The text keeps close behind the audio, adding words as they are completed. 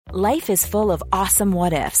Life is full of awesome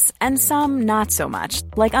what-ifs, and some not so much,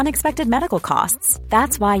 like unexpected medical costs.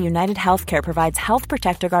 That's why United Healthcare provides Health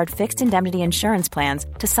Protector Guard fixed indemnity insurance plans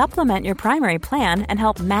to supplement your primary plan and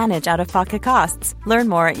help manage out-of-pocket costs. Learn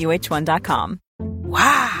more at uh1.com.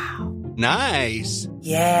 Wow. Nice.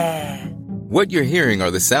 Yeah. What you're hearing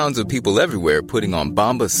are the sounds of people everywhere putting on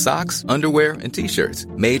Bombas socks, underwear, and T-shirts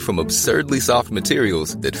made from absurdly soft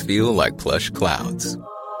materials that feel like plush clouds.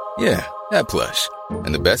 Yeah, that plush.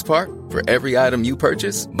 And the best part? For every item you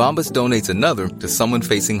purchase, Bombas donates another to someone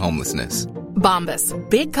facing homelessness. Bombas.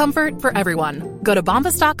 Big comfort for everyone. Go to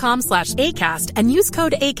bombas.com/ACAST and use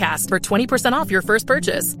code ACAST for 20% off your first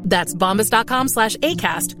purchase. That's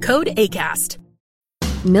bombas.com/ACAST. Code ACAST.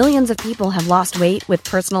 Millions of people have lost weight with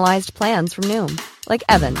personalized plans from Noom. Like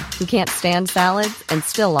Evan, who can't stand salads and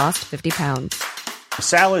still lost 50 pounds.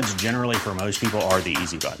 Salads generally for most people are the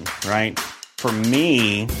easy button, right? For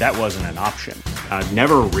me, that wasn't an option. I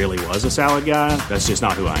never really was a salad guy. That's just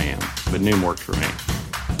not who I am. But Noom worked for me.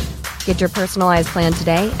 Get your personalized plan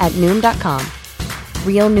today at Noom.com.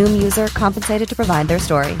 Real Noom user compensated to provide their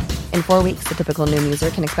story. In 4 weeks, the typical Noom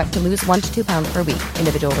user can expect to lose 1 to 2 pounds per week.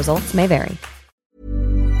 Individual results may vary.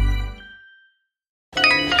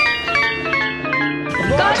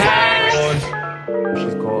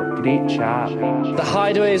 She's got great chat. The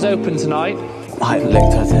Hideaway is open tonight. I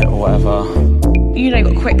licked her tit or whatever. You know,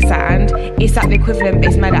 got quicksand. It's like the equivalent,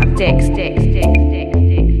 it's made out of dicks.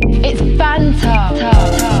 It's banter.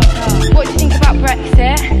 What do you think about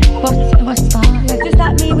Brexit? What's that? Does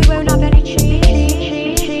that mean we won't have any cheese?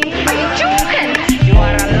 Are you joking? You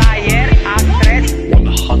are a liar, actress.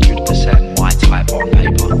 100% my type on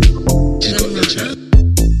paper.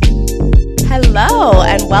 Hello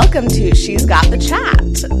and welcome to She's Got the Chat.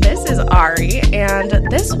 This is Ari, and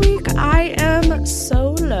this week I am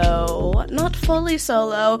solo. Not fully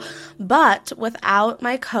solo, but without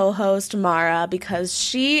my co-host Mara because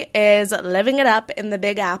she is living it up in the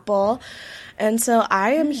Big Apple. And so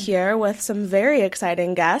I am here with some very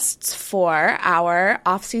exciting guests for our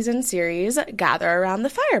off-season series, Gather Around the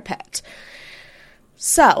Firepit.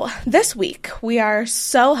 So, this week, we are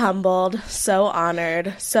so humbled, so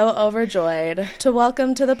honored, so overjoyed to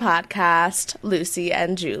welcome to the podcast Lucy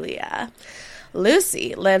and Julia.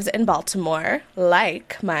 Lucy lives in Baltimore,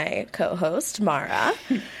 like my co-host, Mara,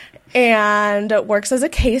 and works as a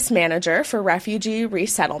case manager for refugee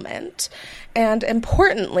resettlement. And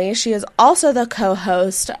importantly, she is also the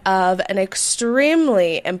co-host of an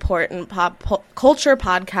extremely important pop culture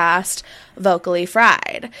podcast, Vocally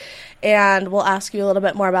Fried. And we'll ask you a little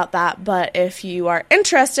bit more about that. But if you are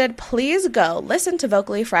interested, please go listen to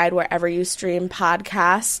Vocally Fried wherever you stream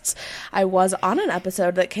podcasts. I was on an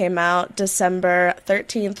episode that came out December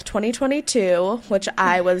 13th, 2022, which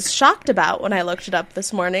I was shocked about when I looked it up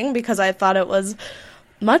this morning because I thought it was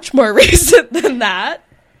much more recent than that,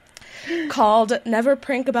 called Never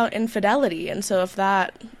Prank About Infidelity. And so if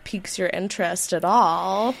that piques your interest at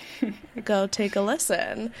all, go take a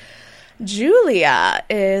listen. Julia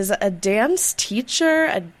is a dance teacher,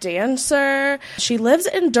 a dancer. She lives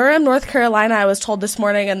in Durham, North Carolina, I was told this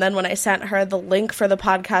morning, and then when I sent her the link for the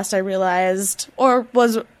podcast, I realized, or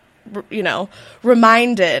was,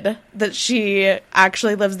 reminded that she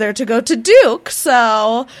actually lives there to go to Duke,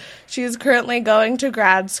 so she's currently going to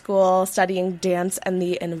grad school studying dance and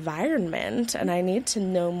the environment, and I need to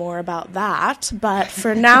know more about that. But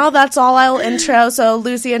for now, that's all I'll intro. So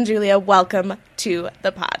Lucy and Julia, welcome to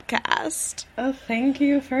the podcast. Oh, thank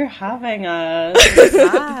you for having us.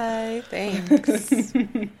 Hi, thanks.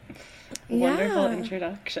 Wonderful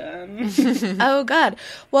introduction. Oh, good.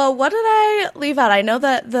 Well, what did I leave out? I know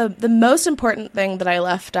that the most important thing that I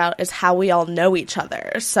left out is how we all know each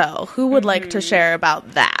other. So who would like to share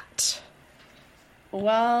about that?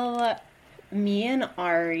 Well, me and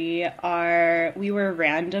Ari we were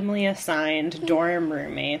randomly assigned dorm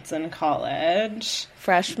roommates in college.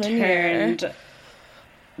 Freshman turned year.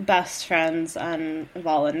 Best friends and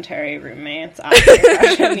voluntary roommates after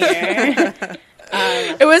freshman year.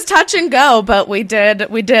 It was touch and go, but we did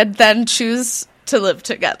then choose to live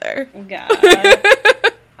together. Yeah.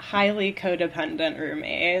 Highly codependent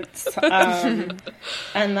roommates. And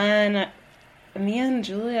then me and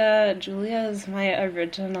Julia's my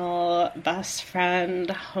original best friend,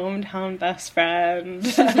 hometown best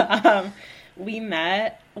friend. We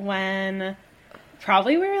met when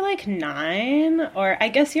probably we were like 9, or I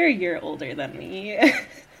guess you're a year older than me.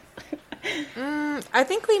 I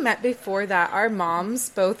think we met before that. Our moms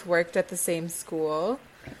both worked at the same school.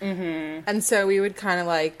 Mm-hmm. And so we would kind of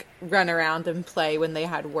like run around and play when they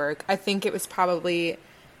had work. I think it was probably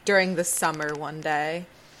during the summer one day.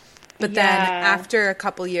 But then after a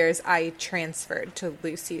couple years, I transferred to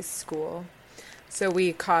Lucy's school. So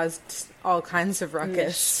we caused all kinds of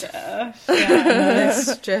ruckus.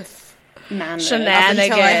 Mischief.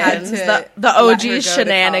 Shenanigans. The OG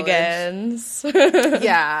shenanigans.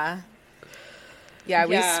 Yeah.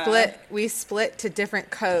 We split to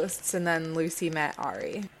different coasts, and then Lucy met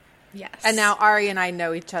Ari. Yes. And now Ari and I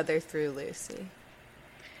know each other through Lucy.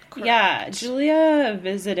 Correct. Yeah, Julia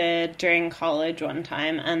visited during college one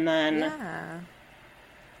time, and then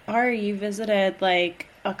Ari, you visited like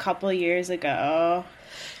a couple years ago.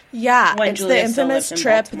 Yeah, when it's Julia the infamous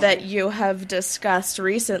trip Baltimore. that you have discussed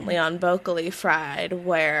recently on Vocally Fried,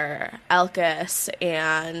 where Elkis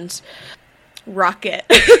and Rocket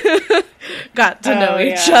got to know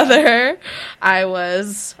each other. I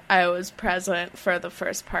was present for the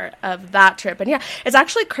first part of that trip, and it's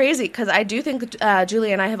actually crazy because I do think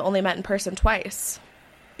Julie and I have only met in person twice.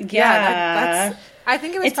 That's I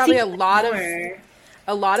think it was probably a lot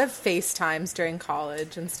of FaceTimes during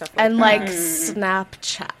college and stuff like that. And like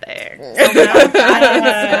Snapchatting.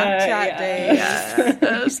 Snapchat days.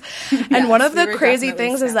 Yes. And one of the crazy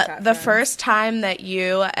things is that the first time that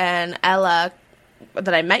you and Ella,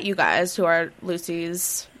 that I met you guys, who are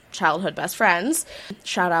Lucy's childhood best friends,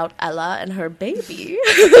 shout out Ella and her baby.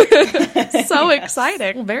 So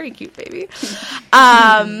exciting. Very cute baby.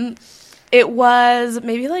 It was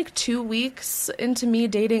maybe like 2 weeks into me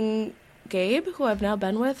dating Gabe, who I've now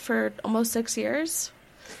been with for almost 6 years.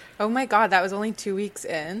 Oh my god, that was only 2 weeks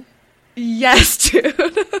in? Yes, dude.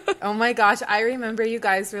 Oh my gosh, I remember you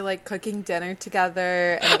guys were like cooking dinner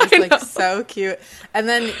together, and it was like so cute. And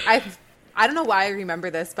then I don't know why I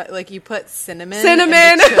remember this, but like you put cinnamon in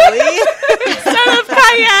the chili instead of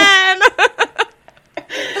cayenne.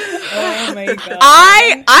 Oh my god.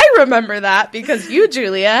 I remember that because you,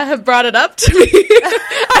 Julia, have brought it up to me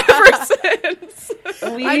ever since.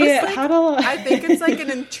 I think it's like an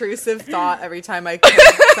intrusive thought every time I cook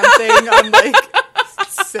something. I'm like,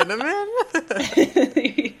 cinnamon?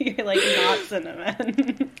 You're like, not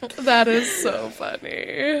cinnamon. That is so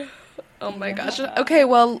funny. Oh my gosh. Okay,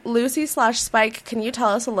 well, Lucy/Spike, can you tell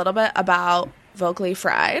us a little bit about Vocally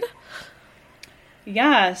Fried?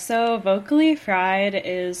 Yeah, so Vocally Fried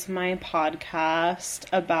is my podcast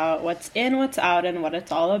about what's in, what's out, and what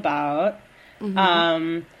it's all about.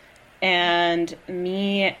 Mm-hmm. And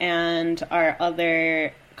me and our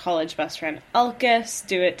other college best friend, Elkis,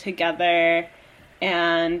 do it together.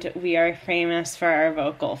 And we are famous for our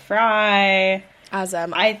vocal fry. As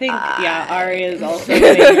I think, Ari is also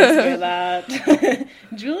famous for that.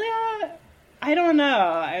 Julia, I don't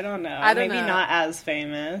know. Maybe not as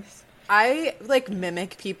famous. I like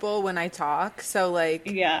mimic people when I talk, so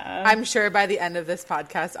like I'm sure by the end of this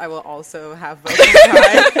podcast I will also have vocal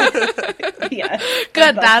fry.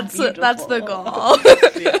 Good. That's the goal.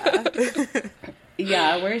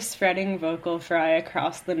 Yeah, we're spreading vocal fry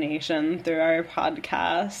across the nation through our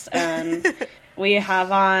podcast, and we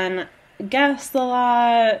have on guests a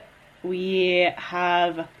lot. We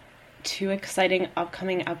have 2 exciting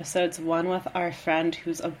upcoming episodes, one with our friend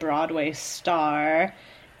who's a Broadway star,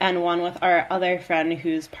 and one with our other friend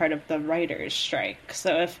who's part of the writer's strike.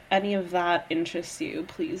 So if any of that interests you,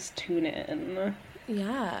 please tune in.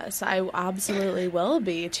 Yes, I absolutely will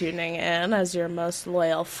be tuning in as your most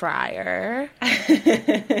loyal friar.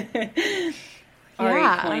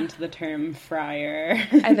 Ari coined the term friar.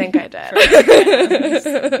 I think I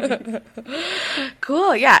did.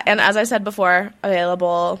 Cool, yeah. And as I said before,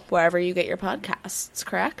 available wherever you get your podcasts,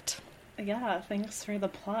 correct? Yeah, thanks for the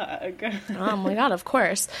plug. Oh my god, of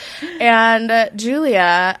course. And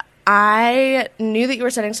Julia, I knew that you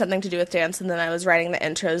were studying something to do with dance, and then I was writing the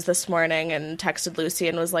intros this morning and texted Lucy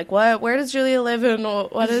and was like, where does Julia live and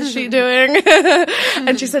what is she doing?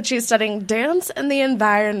 And she said she's studying dance and the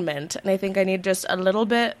environment, and I think I need just a little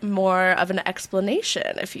bit more of an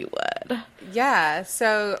explanation, if you would. Yeah,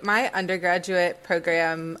 so my undergraduate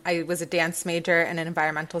program, I was a dance major and an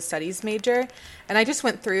environmental studies major, and I just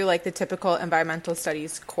went through like the typical environmental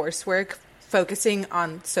studies coursework, focusing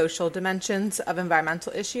on social dimensions of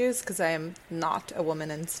environmental issues because I am not a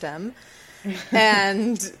woman in STEM.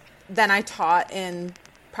 And then I taught in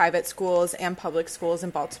private schools and public schools in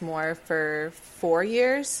Baltimore for 4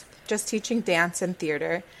 years, just teaching dance and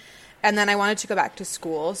theater. And then I wanted to go back to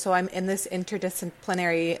school, so I'm in this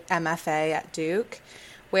interdisciplinary MFA at Duke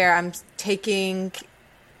where I'm taking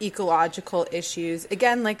ecological issues,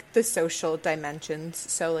 again, like the social dimensions,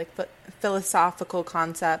 so like philosophical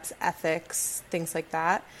concepts, ethics, things like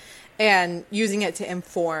that, and using it to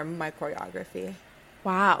inform my choreography.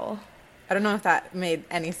 Wow. I don't know if that made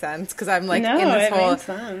any sense, because I'm like in this whole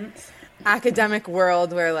academic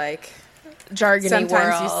world where like jargony sometimes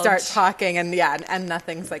world. you start talking and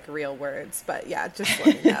nothing's like real words. But yeah, just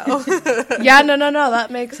let me know. Yeah, no,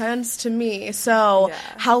 that makes sense to me. So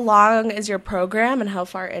how long is your program and how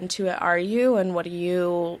far into it are you, and what are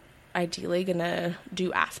you ideally gonna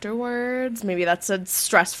do afterwards? Maybe that's a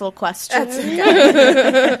stressful question. That's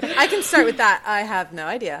okay. I can start with that. I have no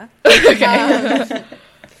idea. Okay.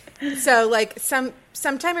 So like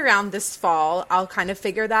sometime around this fall, I'll kind of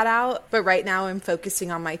figure that out. But right now I'm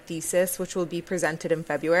focusing on my thesis, which will be presented in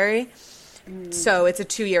February. So it's a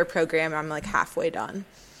 2-year program. I'm like halfway done.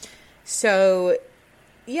 So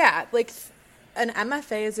yeah, like an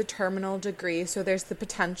MFA is a terminal degree. So there's the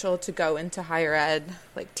potential to go into higher ed,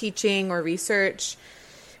 like teaching or research.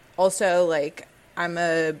 Also, like I'm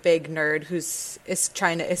a big nerd who's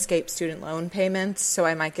trying to escape student loan payments. So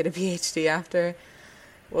I might get a PhD after.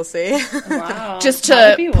 We'll see. Wow. Just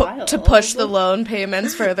to push the loan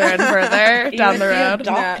payments further and further down the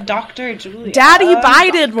road. Dr. Julia. Daddy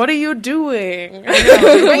Biden, what are you doing?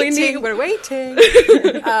 We're waiting.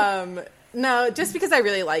 No, just because I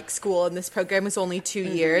really like school, and this program is only 2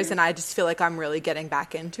 years, and I just feel like I'm really getting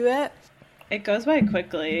back into it. It goes by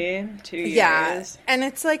quickly, 2 years. Yeah, and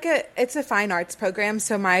it's like it's a fine arts program,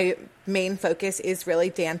 so my main focus is really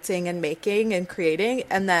dancing and making and creating,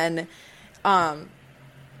 and then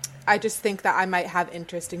I just think that I might have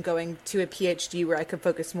interest in going to a PhD where I could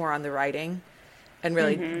focus more on the writing and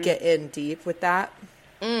really get in deep with that.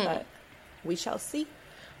 But we shall see.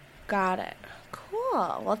 Got it.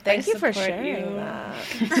 Cool. Well, thank you for sharing that.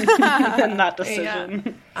 And that decision.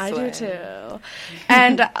 Yeah, I do too.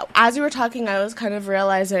 And as you were talking, I was kind of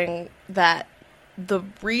realizing that the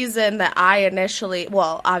reason that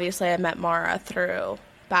obviously I met Mara through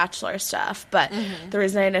Bachelor stuff, but the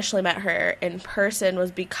reason I initially met her in person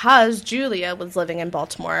was because Julia was living in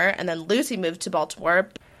Baltimore, and then Lucy moved to Baltimore.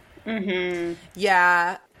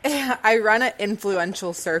 Yeah. I run an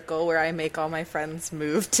influential circle where I make all my friends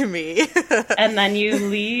move to me. And then you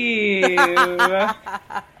leave.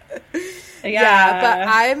 Yeah, but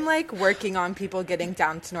I'm like working on people getting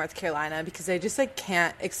down to North Carolina because I just like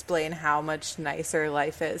can't explain how much nicer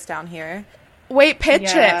life is down here. Wait,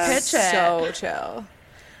 pitch it. So chill.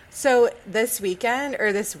 So this week,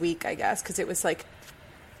 I guess, because it was like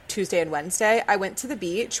Tuesday and Wednesday, I went to the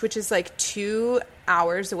beach, which is like 2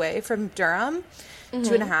 hours away from Durham,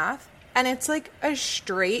 2.5. And it's like a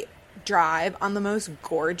straight drive on the most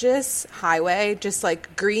gorgeous highway, just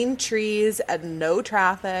like green trees and no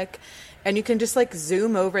traffic. And you can just like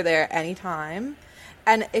zoom over there anytime.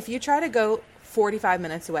 And if you try to go 45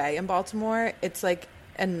 minutes away in Baltimore, it's like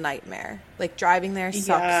a nightmare. Like driving there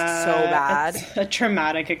sucks so bad. It's a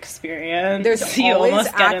traumatic experience. There's always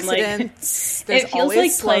accidents. It feels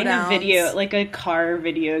like playing a video, like a car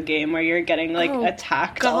video game where you're getting like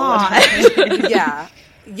attacked all the time.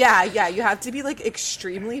 Yeah. You have to be like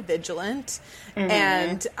extremely vigilant.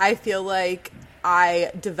 And I feel like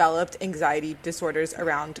I developed anxiety disorders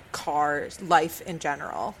around cars, life in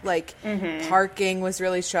general. Like parking was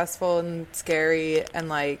really stressful and scary, and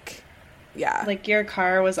like, yeah. Like your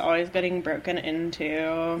car was always getting broken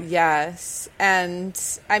into. Yes. And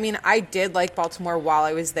I mean, I did like Baltimore while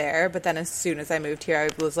I was there, but then as soon as I moved here,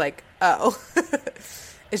 I was like, oh.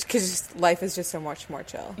 It's because life is just so much more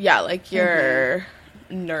chill. Yeah, like your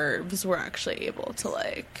nerves were actually able to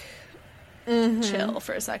like chill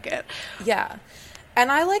for a second. Yeah. And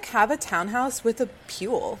I like have a townhouse with a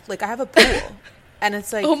pool. Like I have a pool. And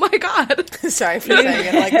it's like, oh my God. Sorry for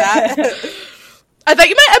saying it like that. I thought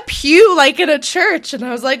you meant a pew, like in a church, and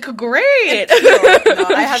I was like, great. No,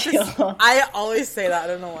 I always say that. I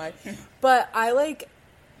don't know why. But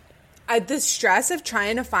the stress of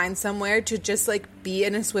trying to find somewhere to just like be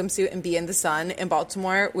in a swimsuit and be in the sun in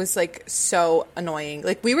Baltimore was like so annoying.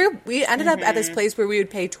 Like we ended up at this place where we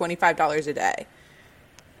would pay $25 a day.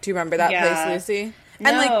 Do you remember that place, Lucy?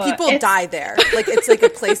 And like people die there. Like it's like a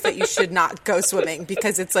place that you should not go swimming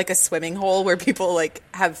because it's like a swimming hole where people like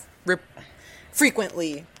have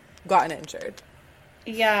frequently gotten injured.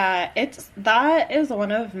 Yeah, that is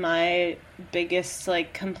one of my biggest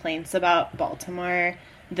like complaints about Baltimore,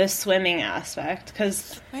 the swimming aspect,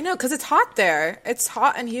 because I know, because it's hot there. It's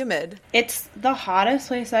hot and humid. It's the hottest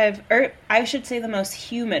place I should say the most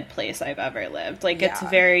humid place I've ever lived. Like it's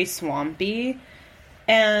very swampy,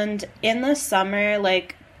 and in the summer,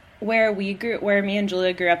 like where me and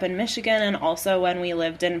Julia grew up in Michigan, and also when we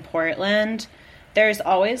lived in Portland, there's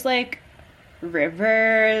always like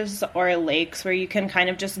rivers or lakes where you can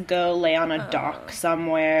kind of just go lay on a dock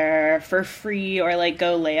somewhere for free, or like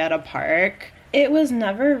go lay at a park. It was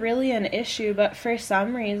never really an issue, but for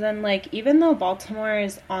some reason, like, even though Baltimore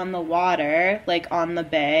is on the water, like, on the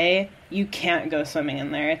bay, you can't go swimming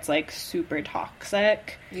in there. It's, like, super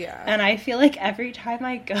toxic. Yeah. And I feel like every time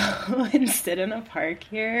I go and sit in a park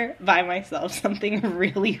here by myself, something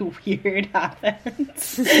really weird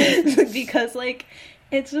happens. Because, like,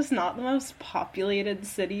 it's just not the most populated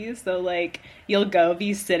city, so, like, you'll go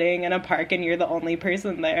be sitting in a park and you're the only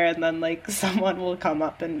person there, and then, like, someone will come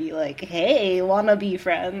up and be like, hey, wanna be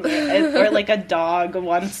friends? Or like, a dog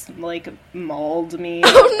once, like, mauled me.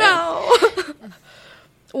 Oh, no!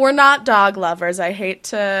 We're not dog lovers. I hate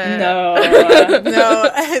to... No. No,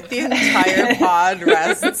 the entire pod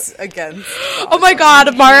rests against Oh my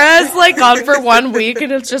god, Mara's, like, gone for 1 week, and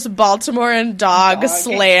it's just Baltimore and dog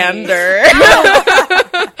slander.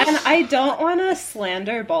 And I don't want to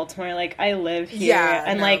slander Baltimore. Like, I live here,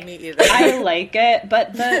 and like, me either. I like it.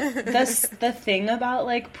 But the thing about,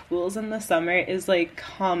 like, pools in the summer is, like,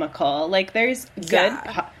 comical. Like, there's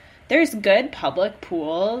good public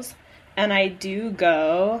pools, and I do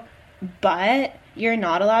go, but you're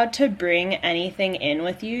not allowed to bring anything in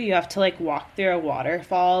with you. You have to, like, walk through a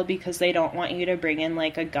waterfall because they don't want you to bring in,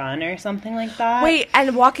 like, a gun or something like that. Wait,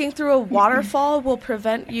 and walking through a waterfall will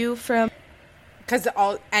prevent you from... Because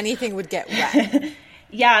anything would get wet.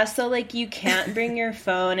 Yeah, so, like, you can't bring your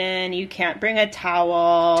phone in, you can't bring a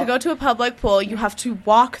towel. To go to a public pool, you have to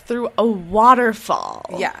walk through a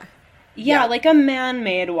waterfall. Yeah, like a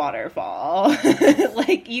man-made waterfall.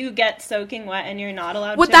 Like, you get soaking wet and you're not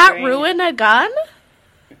allowed Would to that bring... ruin a gun?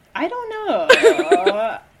 I don't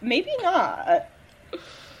know. Maybe not.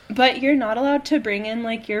 But you're not allowed to bring in,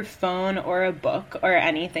 like, your phone or a book or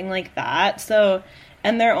anything like that. So,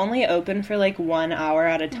 and they're only open for, like, 1 hour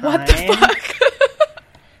at a time. What the fuck?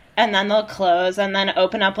 And then they'll close and then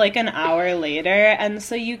open up, like, an hour later. And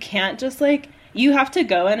so you can't just, like... You have to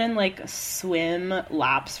go in and, like, swim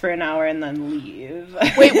laps for an hour and then leave.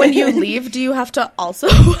 Wait, when you leave, do you have to also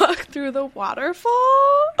walk through the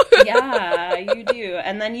waterfall? Yeah, you do.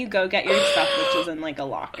 And then you go get your stuff, which is in, like, a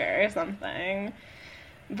locker or something.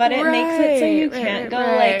 But it makes it so you can't go,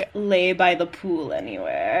 like, lay by the pool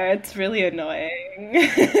anywhere. It's really annoying.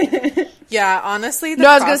 Yeah, honestly, I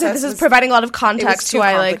was going to say, this is providing a lot of context to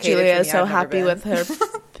why, like, Julia is so happy with her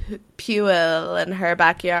pool in her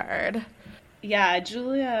backyard. Yeah,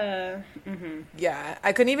 Julia. Yeah,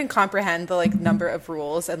 I couldn't even comprehend the, like, number of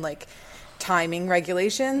rules and, like, timing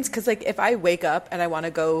regulations. Because, like, if I wake up and I want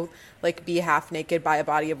to go, like, be half naked by a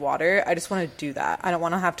body of water, I just want to do that. I don't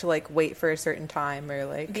want to have to, like, wait for a certain time or,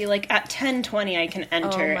 like... Be like, at 10:20 I can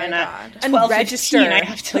enter, and at 12:15 and register, I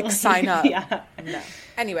have to, like, sign up. Yeah. No.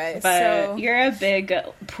 Anyway, but so... you're a big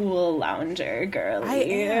pool lounger, girly. I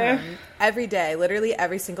am. Every day, literally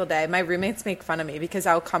every single day. My roommates make fun of me because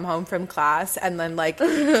I'll come home from class and then, like,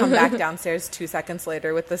 come back downstairs 2 seconds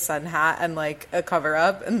later with the sun hat and, like, a cover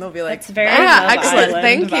up, and they'll be like, "It's very excellent.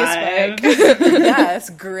 Thank you, Spike."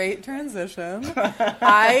 Yes, great transition.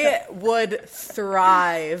 I would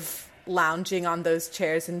thrive lounging on those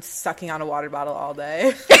chairs and sucking on a water bottle all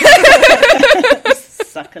day.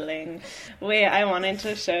 Suckling. Wait, I wanted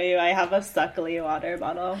to show you. I have a suckly water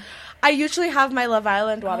bottle. I usually have my Love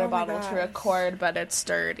Island water bottle to record, but it's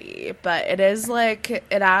dirty. But it is, like,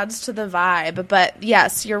 it adds to the vibe. But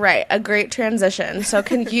yes, you're right. A great transition. So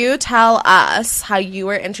can you tell us how you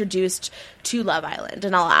were introduced to Love Island?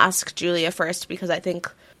 And I'll ask Julia first because I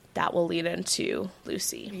think that will lead into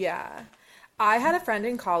Lucy. Yeah. I had a friend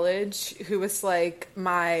in college who was, like,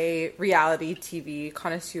 my reality TV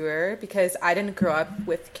connoisseur because I didn't grow up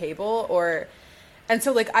with cable and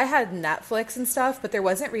so, like, I had Netflix and stuff, but there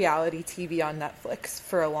wasn't reality TV on Netflix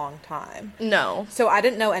for a long time. No. So I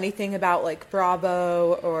didn't know anything about, like,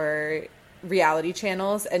 Bravo or reality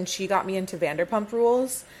channels, and she got me into Vanderpump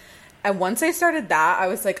Rules. And once I started that, I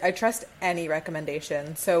was like, I trust any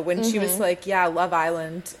recommendation. So when she was like, yeah, Love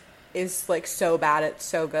Island is, like, so bad, it's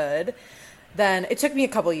so good, then it took me a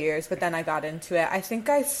couple years, but then I got into it. I think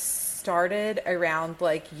I started around,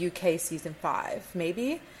 like, UK season 5,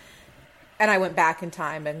 maybe. And I went back in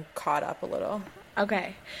time and caught up a little.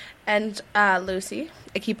 Okay. And Lucy,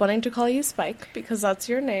 I keep wanting to call you Spike because that's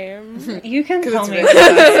your name. You can call me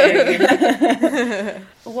Spike.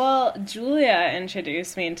 Well, Julia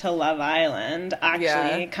introduced me to Love Island,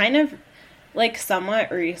 actually. Kind of, like,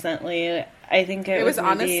 somewhat recently. I think it was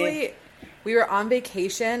honestly... We were on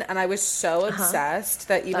vacation, and I was so obsessed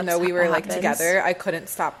that even though we were, like, together, I couldn't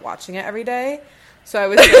stop watching it every day. So I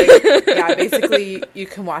was like, yeah, basically, you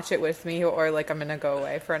can watch it with me, or, like, I'm going to go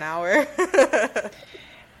away for an hour.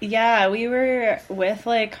 Yeah, we were with,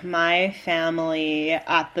 like, my family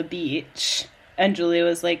at the beach, and Julia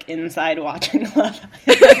was, like, inside watching Love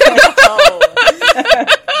Island.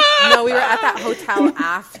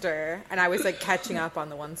 I was like catching up on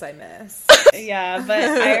the ones I missed. Yeah, but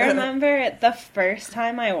I remember the first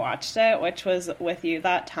time I watched it, which was with you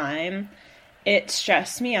that time, it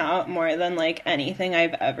stressed me out more than like anything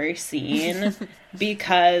I've ever seen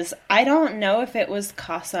because I don't know if it was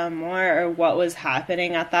Casa Amor or what was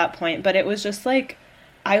happening at that point, but it was just like,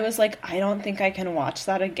 I was like, I don't think I can watch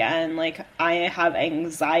that again. Like, I have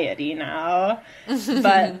anxiety now.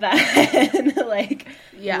 But then, like,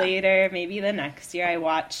 later, maybe the next year, I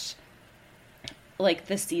watched, like,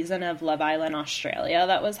 the season of Love Island Australia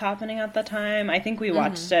that was happening at the time. I think we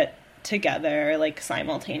watched it together, like,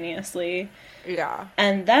 simultaneously. Yeah.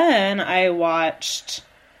 And then I watched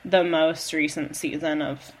the most recent season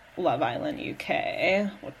of Love Island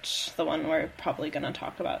UK, which the one we're probably going to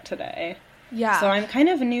talk about today. Yeah. So I'm kind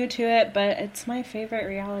of new to it, but it's my favorite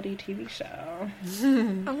reality TV show.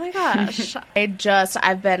 Oh my gosh.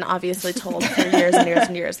 I've been obviously told for years and years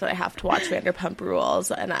and years that I have to watch Vanderpump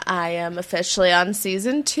Rules, and I am officially on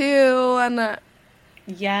season 2, and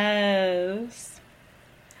yes.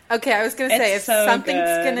 Okay, I was going to say, if so something's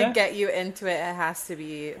good. going to get you into it, it has to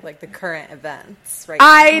be, like, the current events, right?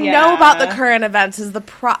 I know about the current events is the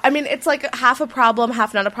I mean, it's, like, half a problem,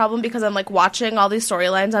 half not a problem, because I'm, like, watching all these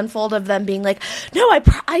storylines unfold of them being like, no,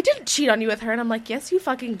 I didn't cheat on you with her, and I'm like, yes, you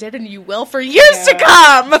fucking did, and you will for years to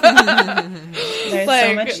come! There's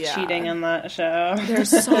so much cheating in that show. There's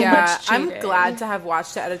so much cheating. I'm glad to have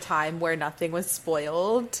watched it at a time where nothing was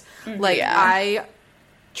spoiled. Like, I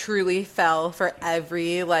truly fell for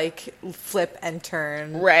every like flip and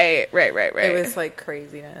turn. Right. It was like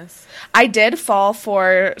craziness. I did fall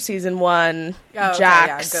for season 1.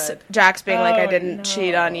 Jax being like, I didn't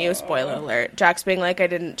cheat on you. Spoiler alert. Jax being like, I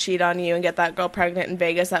didn't cheat on you and get that girl pregnant in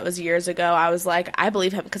Vegas. That was years ago. I was like, I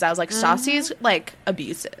believe him because I was like, Stassi's like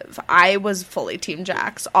abusive. I was fully team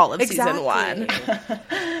Jax all of season 1.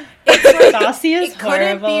 Stassi is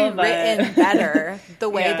couldn't horrible, be written better. The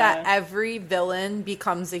way that every villain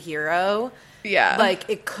becomes a hero. Yeah. Like,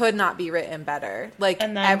 it could not be written better. Like,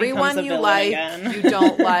 and then everyone you like, you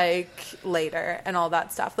don't like later and all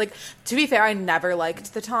that stuff. Like, to be fair, I never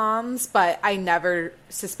liked the Toms, but I never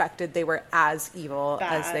suspected they were as evil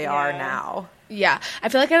as they are now. Yeah. I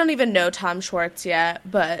feel like I don't even know Tom Schwartz yet,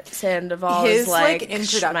 but Sandoval is like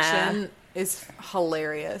introduction is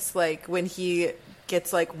hilarious. Like, when he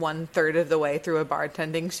gets like 1/3 of the way through a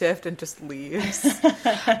bartending shift and just leaves.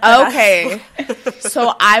 Okay.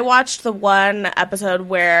 So I watched the one episode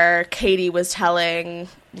where Katie was telling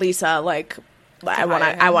Lisa like I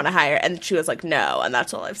want to hire, and she was like no, and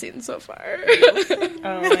that's all I've seen so far.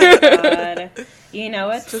 Oh my god. You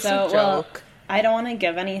know, it's just so a joke. Well, I don't want to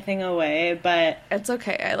give anything away, but it's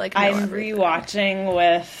okay. I'm rewatching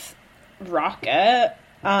with Rocket.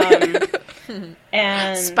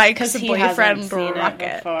 And Spike's he boyfriend hasn't seen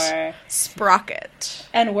Rocket. it before. Sprocket.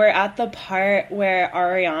 And we're at the part where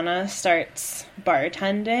Ariana starts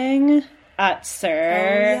bartending at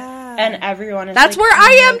Sir, and everyone is That's like, where oh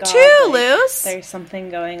I am God, too, like, Luce. There's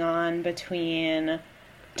something going on between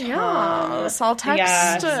Tom. Yeah, so I'll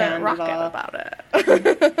text Rocket about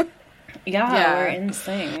it. Yeah, we're in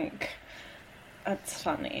sync. That's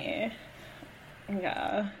funny.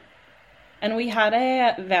 Yeah. And we had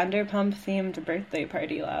a Vanderpump themed birthday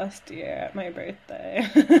party last year at my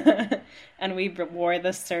birthday. And we wore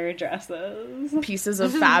the Sir dresses. Pieces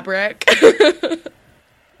of fabric.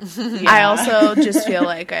 I also just feel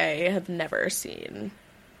like I have never seen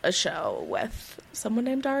a show with someone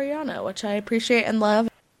named Ariana, which I appreciate and love.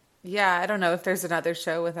 Yeah, I don't know if there's another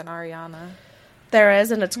show with an Ariana. There is,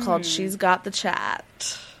 and it's called She's Got the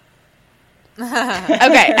Chat.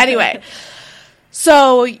 Okay, anyway.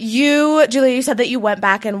 So you, Julia, you said that you went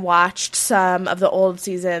back and watched some of the old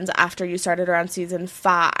seasons after you started around season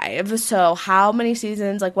 5. So how many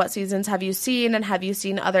seasons, like what seasons have you seen, and have you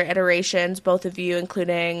seen other iterations, both of you,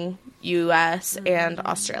 including US and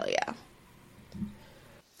Australia?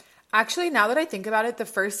 Actually, now that I think about it, the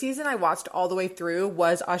first season I watched all the way through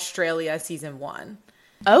was Australia season 1.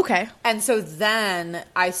 Okay. And so then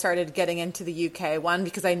I started getting into the UK one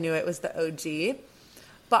because I knew it was the OG.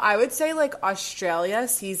 But I would say, like, Australia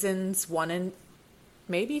seasons 1 and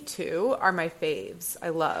maybe 2 are my faves. I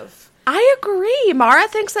love. I agree. Mara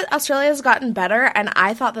thinks that Australia's gotten better, and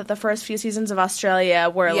I thought that the first few seasons of Australia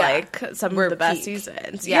were, like, some of the best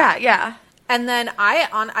seasons. Yeah. And then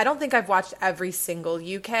I don't think I've watched every single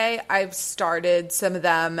UK. I've started some of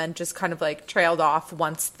them and just kind of, like, trailed off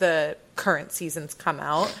once the current seasons come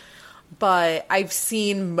out. But I've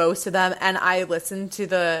seen most of them, and I listen to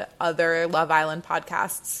the other Love Island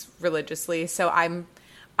podcasts religiously, so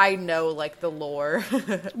I know, like, the lore.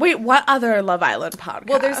 Wait, what other Love Island podcast?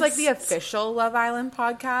 Well, there's, like, the official Love Island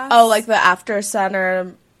podcast. Oh, like the After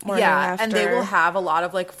Center morning after. And they will have a lot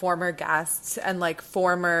of, like, former guests and, like,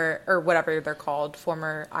 former, or whatever they're called,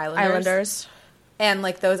 former Islanders. And,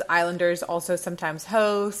 like, those Islanders also sometimes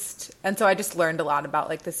host. And so I just learned a lot about,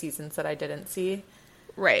 like, the seasons that I didn't see.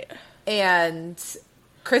 Right. And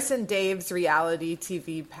Chris and Dave's reality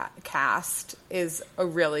TV cast is a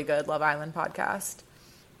really good Love Island podcast.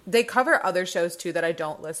 They cover other shows, too, that I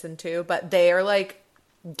don't listen to. But they are, like,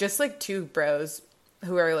 just, like, two bros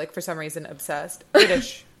who are, like, for some reason obsessed.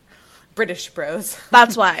 British bros.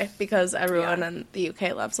 That's why, because everyone in the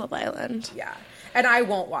UK loves Love Island. Yeah. And I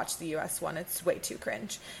won't watch the US one. It's way too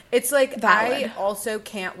cringe. It's like, Valid. I also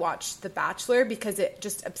can't watch The Bachelor because it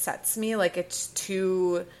just upsets me. Like, it's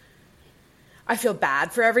too... I feel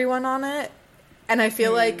bad for everyone on it. And I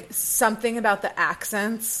feel like something about the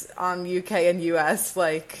accents on UK and US,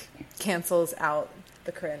 like, cancels out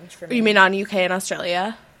the cringe for me. You mean on UK and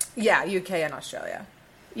Australia? Yeah, UK and Australia.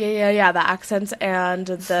 Yeah. The accents and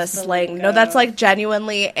the slang. No, that's, like,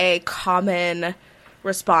 genuinely a common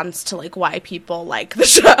response to, like, why people like the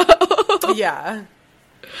show. Yeah.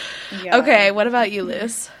 Okay, what about you,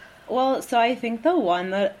 Luce? Well, so I think the one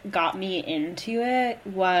that got me into it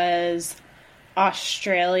was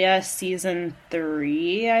Australia season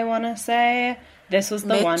 3, I want to say. This was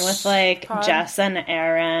the one with, like, Jess and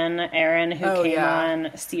Aaron who came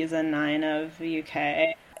on season 9 of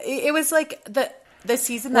UK. It was, like, the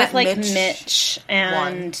season that with, like, Mitch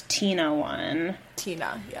and Tina won.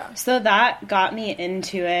 Tina, yeah. So that got me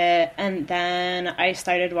into it, and then I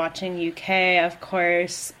started watching UK, of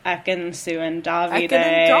course, Ekin, Sue, and Davide.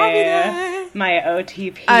 My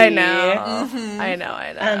OTP. I know. I know.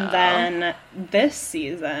 And then this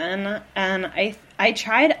season, and I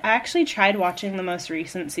actually tried watching the most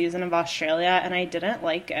recent season of Australia, and I didn't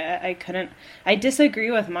like it. I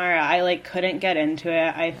disagree with Mara. I, like, couldn't get into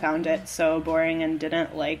it. I found it so boring and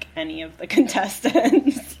didn't like any of the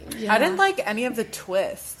contestants. Yeah. I didn't like any of the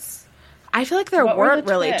twists. I feel like there weren't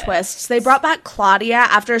really twists. They brought back Claudia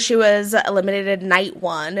after she was eliminated night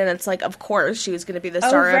 1, and it's like, of course, she was going to be the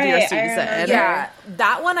star of your season. Yeah,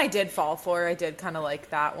 that one I did fall for. I did kind of like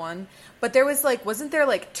that one. But there was, like, wasn't there,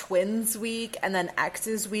 like, Twins week, and then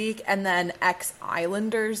X's week, and then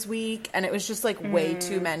X-Islanders week, and it was just, like, way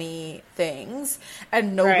too many things,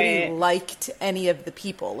 and nobody liked any of the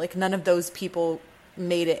people. Like, none of those people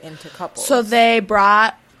made it into couples. So they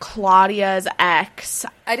brought Claudia's ex.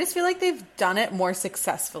 I just feel like they've done it more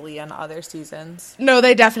successfully on other seasons. No,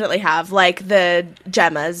 they definitely have. Like the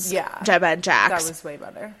Gemmas. Yeah. Gemma and Jax. That was way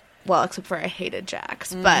better. Well, except for I hated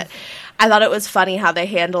Jax. But I thought it was funny how they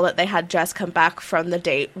handled it. They had Jess come back from the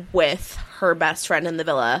date with her best friend in the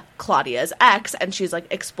villa, Claudia's ex, and she's, like,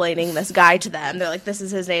 explaining this guy to them. They're like, this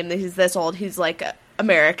is his name. He's this old. He's, like,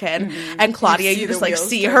 American. And Claudia, you just, like,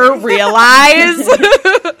 see her realize.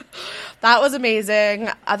 That was amazing.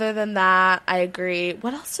 Other than that, I agree.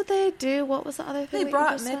 What else did they do? What was the other thing? They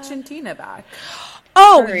brought Mitch and Tina back.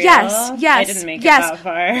 Oh, yes. I didn't make it that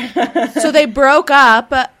far. So they broke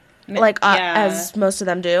up, like, as most of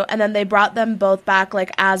them do, and then they brought them both back,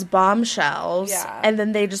 like, as bombshells, and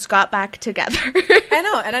then they just got back together. I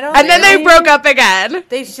know, and I don't. And then they broke up again.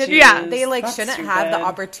 They should, they, like, shouldn't have the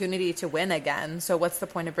opportunity to win again, so what's the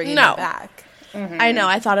point of bringing them back? I know,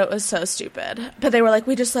 I thought it was so stupid. But they were like,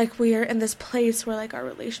 we're in this place where, like, our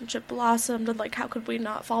relationship blossomed, and, like, how could we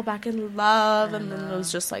not fall back in love? And then it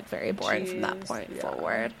was just, like, very boring from that point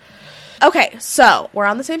forward. Okay, so we're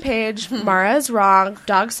on the same page. Mara is wrong.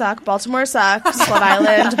 Dogs suck. Baltimore sucks. Love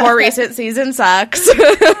Island, more recent season sucks.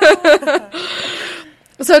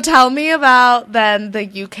 So tell me about, then,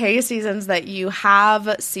 the UK seasons that you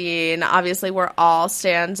have seen. Obviously, we're all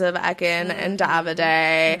stans of Ekin and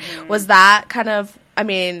Davide. Was that kind of, I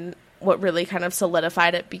mean, what really kind of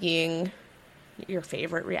solidified it being your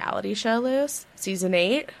favorite reality show, Luce? Season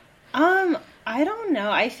 8? I don't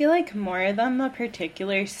know. I feel like more than the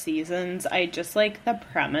particular seasons, I just like the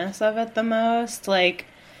premise of it the most. Like,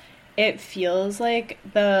 it feels like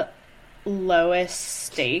the lowest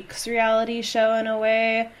stakes reality show in a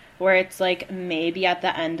way, where it's like, maybe at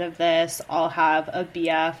the end of this I'll have a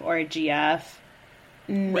BF or a GF.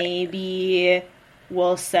 Maybe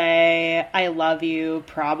we'll say I love you,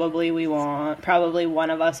 probably we won't, probably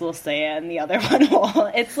one of us will say it and the other one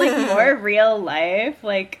won't. It's like more real life,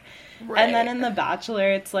 like, and then in The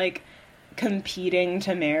Bachelor it's like competing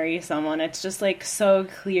to marry someone. It's just like so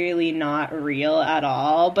clearly not real at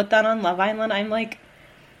all. But then on Love Island, I'm like,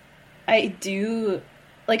 I feel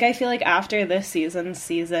like after this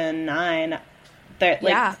season 9, that,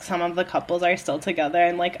 like, some of the couples are still together,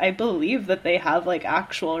 and, like, I believe that they have, like,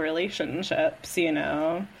 actual relationships, you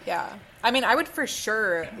know? Yeah. I mean, I would for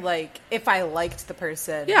sure, like, if I liked the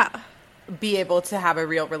person. Yeah. be able to have a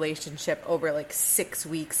real relationship over like 6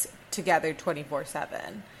 weeks together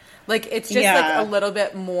 24/7. Like, it's just like a little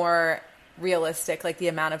bit more realistic, like the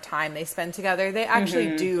amount of time they spend together. They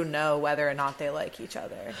actually do know whether or not they like each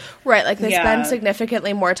other. Right, like they spend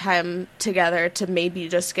significantly more time together to maybe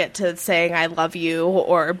just get to saying I love you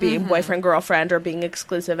or being boyfriend, girlfriend, or being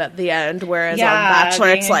exclusive at the end, whereas on Bachelor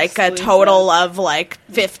it's like exclusive. A total of like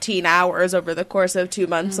 15 hours over the course of 2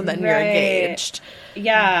 months and then you're engaged.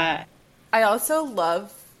 Yeah. I also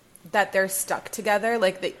love that they're stuck together.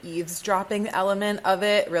 Like, the eavesdropping element of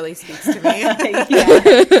it really speaks to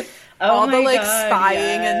me. All the like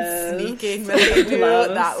spying and sneaking that they do,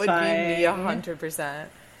 that would be me 100%.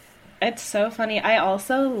 It's so funny. I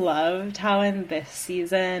also loved how in this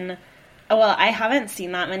season, well, I haven't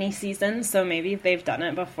seen that many seasons, so maybe they've done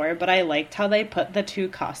it before, but I liked how they put the two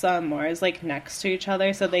Casa Amors like next to each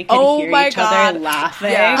other so they could hear each other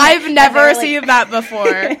laughing. Yeah. I've never seen that before.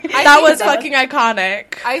 That was fucking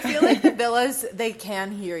iconic. I feel like the villas, they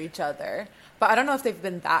can hear each other, but I don't know if they've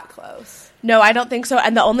been that close. No, I don't think so.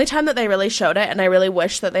 And the only time that they really showed it, and I really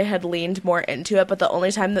wish that they had leaned more into it, but the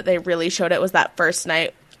only time that they really showed it was that first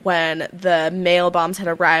night when the mail bombs had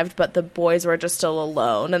arrived, but the boys were just still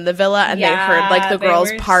alone in the villa, and they heard like the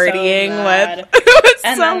girls partying with. It was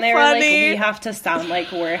and so then they funny. were like, we have to sound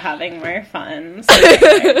like we're having more fun. So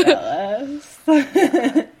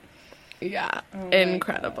yeah,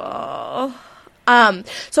 incredible.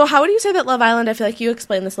 So how would you say that Love Island, I feel like you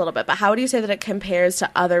explained this a little bit, but how would you say that it compares to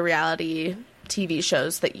other reality TV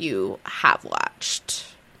shows that you have watched?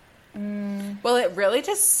 Well, it really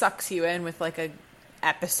just sucks you in with like a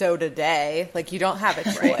episode a day. Like, you don't have a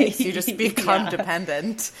choice. You just become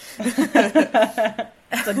dependent.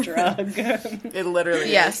 It's a drug. It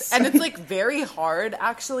literally is. And it's like very hard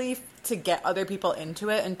actually to get other people into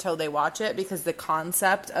it until they watch it, because the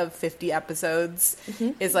concept of 50 episodes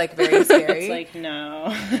is like very scary. It's like, no.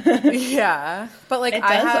 Yeah. But like, it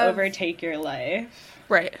does overtake your life.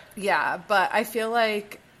 Right. Yeah, but I feel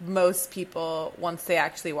like most people, once they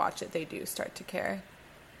actually watch it, they do start to care.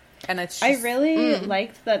 And it's just, I really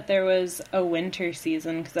liked that there was a winter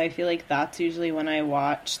season, because I feel like that's usually when I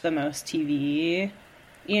watch the most TV,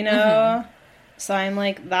 you know? So I'm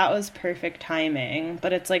like, that was perfect timing,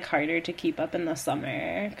 but it's like harder to keep up in the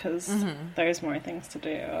summer because there's more things to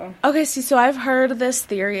do. Okay, so I've heard this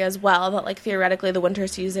theory as well, that like theoretically the winter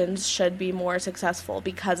seasons should be more successful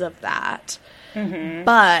because of that.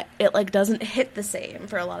 But it like doesn't hit the same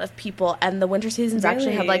for a lot of people, and the winter seasons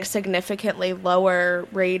actually have like significantly lower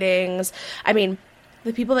ratings. I mean,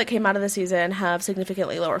 the people that came out of the season have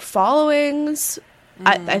significantly lower followings.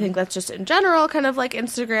 I think that's just in general, kind of like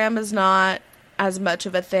Instagram is not as much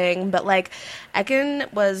of a thing, but like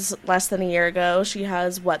Ekin was less than a year ago. She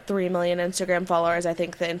has 3 million Instagram followers. I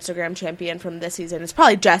think the Instagram champion from this season is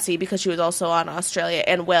probably Jessie, because she was also on Australia,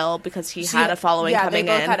 and Will, because he had a following coming in.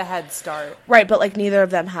 Yeah, they both had a head start. Right, but like neither of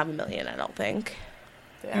them have 1 million, I don't think.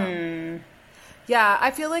 Yeah, I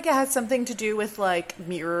feel like it has something to do with like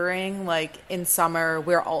mirroring. Like in summer,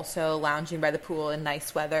 we're also lounging by the pool in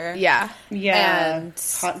nice weather. Yeah. And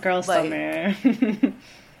hot girl like, summer.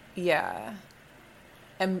 Yeah.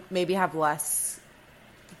 And maybe have less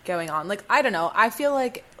going on. Like, I don't know. I feel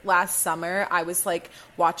like last summer I was like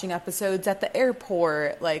watching episodes at the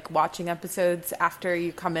airport, like watching episodes after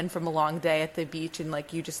you come in from a long day at the beach and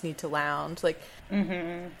like you just need to lounge. Like,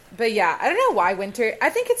 but yeah, I don't know why winter.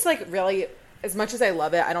 I think it's like really, as much as I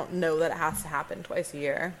love it, I don't know that it has to happen twice a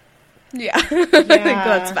year. Yeah. I think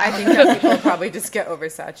that's I think that people probably just get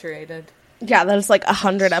oversaturated. Yeah, that's like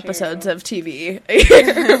 100 episodes of TV a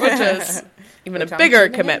year, which is even a bigger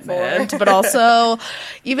commitment, but also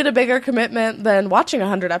even a bigger commitment than watching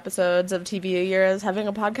 100 episodes of TV a year is having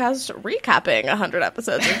a podcast recapping 100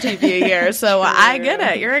 episodes of TV a year. So I get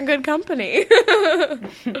it. You're in good company.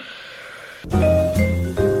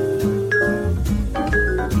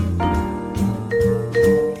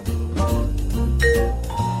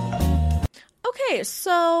 Okay,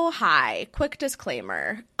 so hi. Quick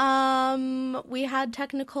disclaimer. We had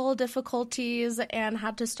technical difficulties and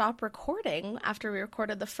had to stop recording after we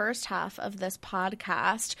recorded the first half of this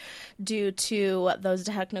podcast due to those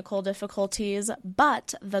technical difficulties,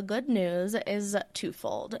 but the good news is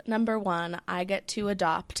twofold. Number one, I get to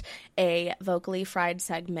adopt a vocally fried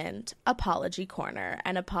segment, Apology Corner,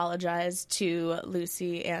 and apologize to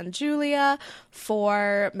Lucy and Julia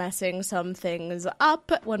for messing some things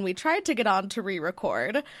up when we tried to get on to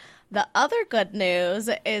re-record. The other good news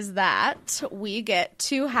is that we get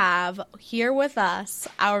to have here with us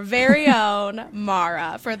our very own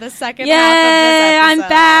Mara for the second half of this episode. I'm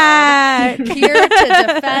back! Here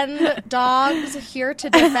to defend dogs, here to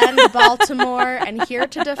defend Baltimore, and here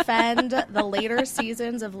to defend the later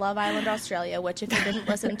seasons of Love Island Australia, which if you didn't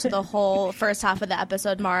listen to the whole first half of the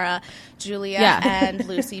episode, Mara, Julia, and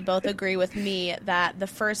Lucy both agree with me that the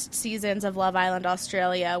first seasons of Love Island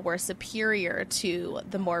Australia were superior to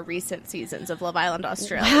the more recent seasons of Love Island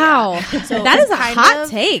Australia. Wow. So that is a hot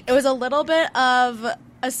take. It was a little bit of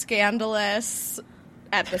a scandalous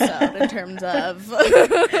episode in terms of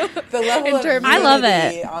the level of I love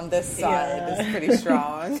it on this side is pretty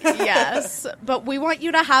strong. Yes, but we want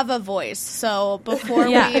you to have a voice. So before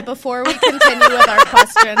we continue with our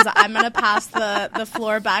questions, I'm going to pass the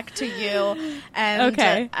floor back to you. And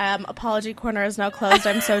Apology Corner is now closed.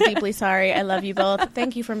 I'm so deeply sorry. I love you both.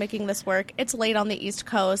 Thank you for making this work. It's late on the East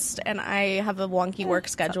Coast, and I have a wonky work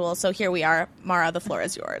schedule. So here we are. Mara, the floor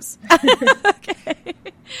is yours. Okay.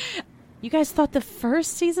 You guys thought the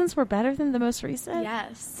first seasons were better than the most recent?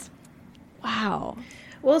 Yes. Wow.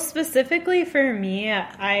 Well, specifically for me,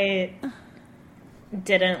 I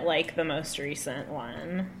didn't like the most recent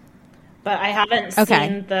one. But I haven't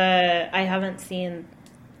seen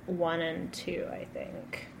 1 and 2, I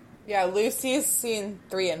think. Yeah, Lucy's seen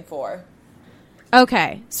 3 and 4.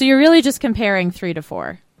 Okay. So you're really just comparing 3 to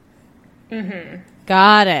 4. Mm-hmm.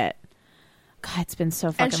 Got it. God, it's been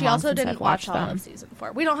so fucking long. And she also didn't watch all them. of season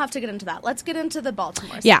 4. We don't have to get into that. Let's get into the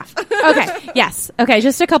Baltimore stuff. Yeah. Okay. Yes. Okay.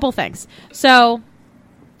 Just a couple things. So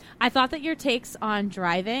I thought that your takes on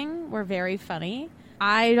driving were very funny.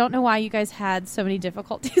 I don't know why you guys had so many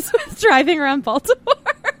difficulties with driving around Baltimore.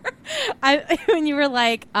 When you were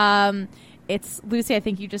like, it's Lucy, I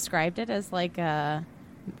think you described it as like a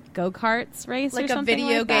go-karts race like or something a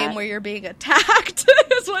video like game that. where you're being attacked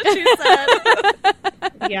is what you said.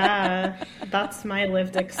 Yeah, that's my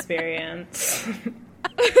lived experience.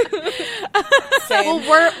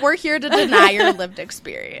 Well, we're here to deny your lived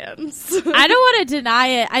experience. I don't want to deny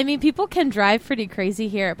it. I mean, people can drive pretty crazy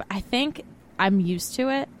here, but I think I'm used to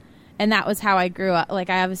it. And that was how I grew up. Like,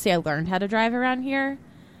 I learned how to drive around here.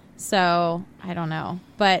 So, I don't know.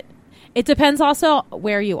 But it depends also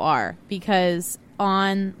where you are. Because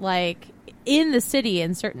on, like, in the city,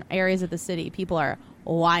 in certain areas of the city, people are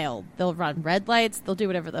wild. They'll run red lights. They'll do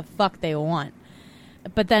whatever the fuck they want.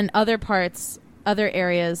 But then other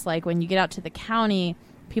areas, like when you get out to the county,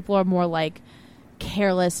 people are more like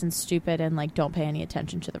careless and stupid and like don't pay any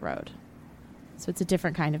attention to the road. So it's a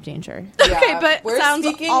different kind of danger. Yeah, okay, but we're sounds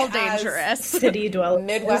all as dangerous. City dwellers,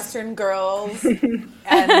 Midwestern girls,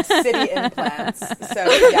 and city implants. So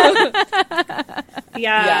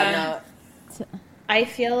yeah. No. I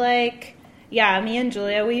feel like me and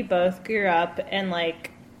Julia, we both grew up in like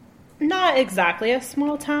not exactly a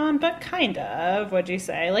small town, but kind of, would you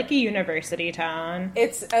say? Like a university town.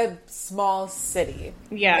 It's a small city.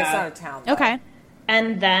 Yeah. It's not a town, though. Okay.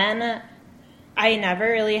 And then I never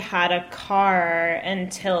really had a car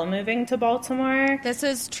until moving to Baltimore. This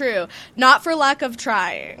is true. Not for lack of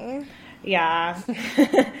trying. Yeah. On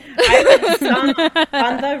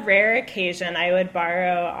the rare occasion, I would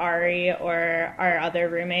borrow Ari or our other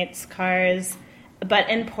roommates' cars.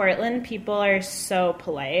 But in Portland, people are so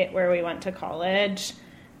polite where we went to college.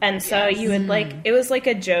 And so you would it was like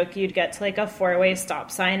a joke. You'd get to like a 4-way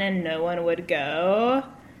stop sign and no one would go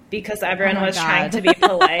because everyone was trying to be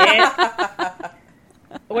polite.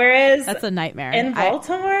 Whereas that's a nightmare. In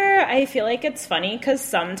Baltimore, I feel like it's funny because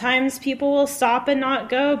sometimes people will stop and not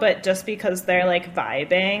go, but just because they're like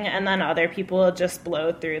vibing, and then other people will just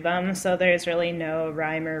blow through them. So there's really no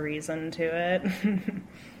rhyme or reason to it.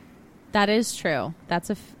 That is true. That's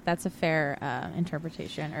a fair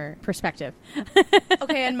interpretation or perspective.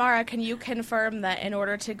 Okay, and Mara, can you confirm that in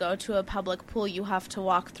order to go to a public pool, you have to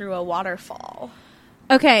walk through a waterfall?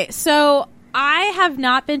 Okay, so I have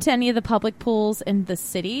not been to any of the public pools in the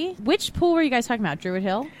city. Which pool were you guys talking about? Druid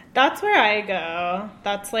Hill? That's where I go.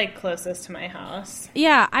 That's like closest to my house.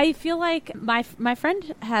 Yeah, I feel like my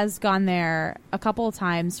friend has gone there a couple of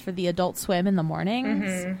times for the adult swim in the mornings.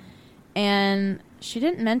 Mm-hmm. And she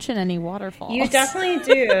didn't mention any waterfalls. You definitely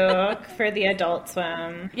do for the adult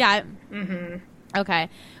swim. Yeah. Mm-hmm. Okay.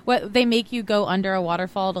 What, they make you go under a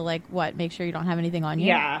waterfall to like what? Make sure you don't have anything on you?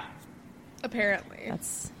 Yeah. Apparently.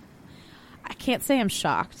 I can't say I'm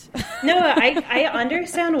shocked. No, I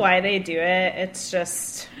understand why they do it. It's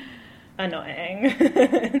just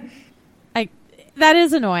annoying. That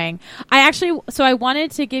is annoying. I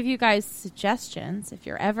wanted to give you guys suggestions if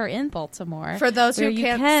you're ever in Baltimore. For those who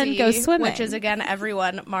can't see, go swimming. which is again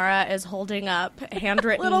everyone, Mara is holding up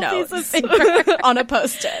handwritten little notes piece of paper. on a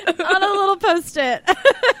Post-it. On a little Post-it.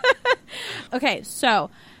 Okay, so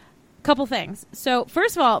couple things. So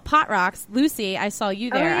first of all, Pot Rocks. Lucy, I saw you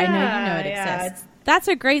there. I know you know it exists. That's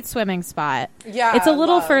a great swimming spot. Yeah, it's a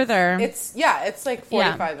little further. It's like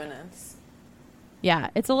 45 minutes.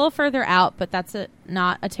 Yeah, it's a little further out, but that's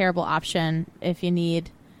not a terrible option if you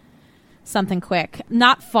need something quick.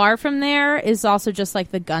 Not far from there is also just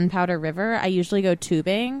like the Gunpowder River. I usually go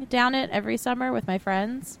tubing down it every summer with my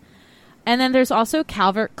friends. And then there's also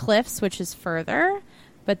Calvert Cliffs, which is further,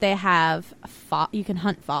 but they have you can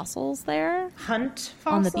hunt fossils there. Hunt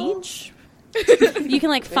fossils? On the beach. You can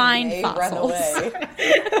like find fossils.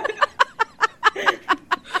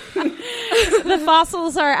 The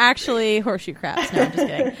fossils are actually horseshoe crabs. No, I'm just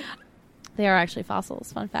kidding. They are actually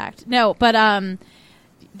fossils. Fun fact. No, but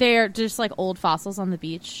they're just like old fossils on the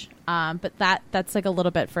beach. But that's like a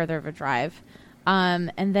little bit further of a drive.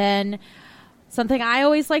 And then something I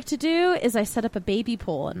always like to do is I set up a baby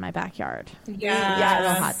pool in my backyard.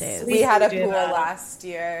 Yeah, hot days. We had a pool last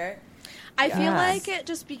year. I feel like it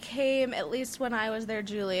just became, at least when I was there,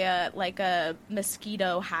 Julia, like a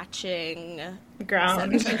mosquito hatching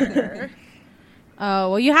ground.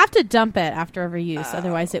 Oh, well, you have to dump it after every use,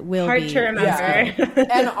 otherwise it will hard be to remember. Yeah.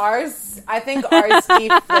 And I think ours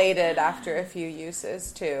deflated after a few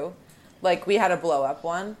uses too. Like we had a blow up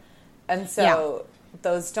one, and so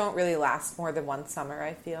those don't really last more than one summer.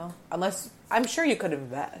 I feel, unless I'm sure you could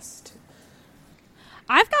invest.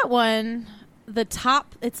 I've got one. The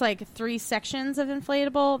top, it's like 3 sections of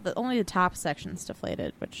inflatable. Only the top section's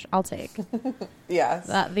deflated, which I'll take. Yes.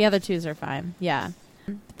 The other 2s are fine. Yeah.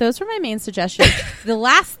 Those were my main suggestions. The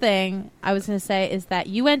last thing I was going to say is that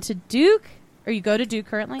you went to Duke, or you go to Duke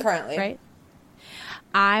currently? Currently. Right?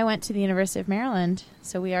 I went to the University of Maryland,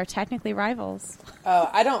 so we are technically rivals. Oh,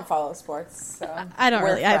 I don't follow sports, so I don't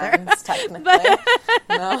really friends, either. Technically.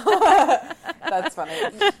 No. That's funny.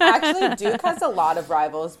 Actually, Duke has a lot of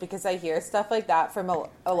rivals because I hear stuff like that from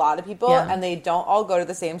a lot of people, and they don't all go to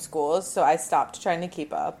the same schools, so I stopped trying to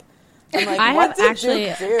keep up. I'm like, what did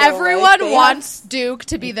Duke do? Everyone wants Duke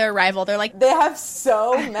to be their rival. They're like, they have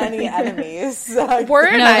so many enemies. We're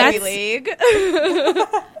in Ivy League.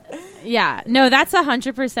 Yeah, no, that's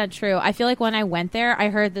 100% true. I feel like when I went there, I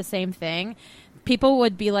heard the same thing. People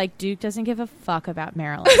would be like, Duke doesn't give a fuck about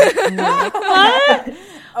Maryland. And we're like, what?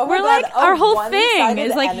 Oh we're God, like, our whole thing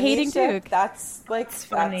is like hating ship? Duke. That's like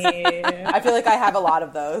funny. I feel like I have a lot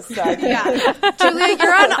of those. So yeah, Julia,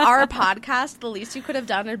 you're on our podcast. The least you could have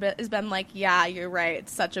done is been like, yeah, you're right.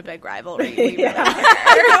 It's such a big rivalry.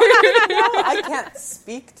 I can't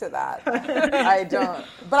speak to that. I don't.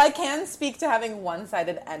 But I can speak to having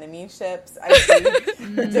one-sided enemy ships. I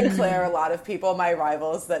do declare a lot of people my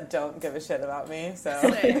rivals that don't give a shit about me. So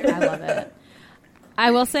I love it.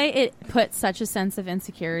 I will say it put such a sense of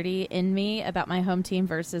insecurity in me about my home team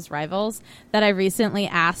versus rivals that I recently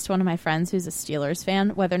asked one of my friends who's a Steelers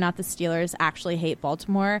fan whether or not the Steelers actually hate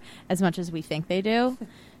Baltimore as much as we think they do.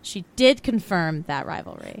 She did confirm that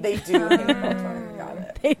rivalry. They do hate Baltimore. Got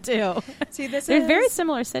it. They do. See, they're very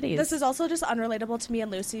similar cities. This is also just unrelatable to me and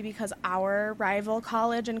Lucy because our rival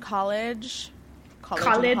college and college.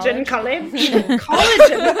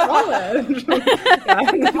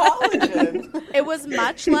 It was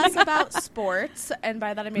much less about sports, and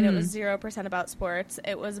by that I mean it was 0% about sports.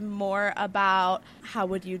 It was more about, how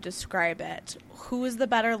would you describe it? Who is the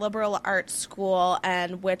better liberal arts school,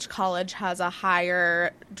 and which college has a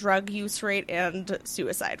higher drug use rate and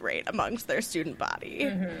suicide rate amongst their student body?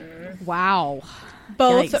 Mm-hmm. Wow.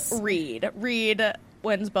 Both Yikes. Reed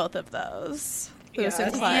wins both of those. Yes.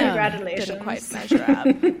 Congratulations. Didn't quite measure up.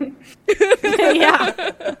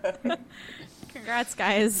 Yeah. Congrats,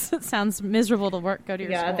 guys. It sounds miserable to go to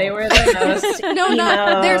your school. Yeah, they were the most No,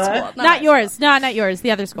 not their school. Not yours. No, not yours.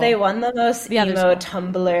 The other school. They won the most emo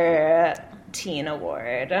Tumblr teen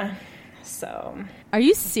award. So. Are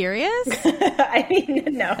you serious? I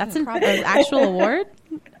mean, no. That's an actual award?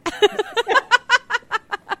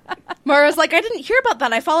 Mara's like, I didn't hear about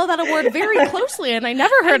that. I follow that award very closely, and I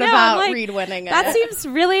never heard about Reed winning it. That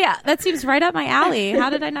seems right up my alley. How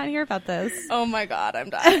did I not hear about this? Oh my God, I'm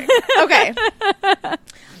dying. Okay.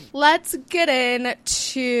 Let's get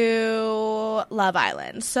into Love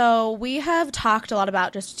Island. So we have talked a lot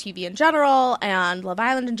about just TV in general and Love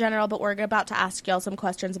Island in general, but we're about to ask y'all some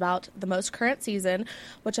questions about the most current season,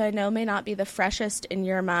 which I know may not be the freshest in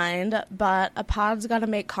your mind, but a pod's got to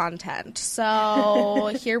make content.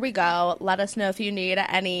 So here we go. Let us know if you need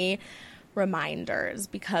any reminders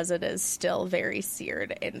because it is still very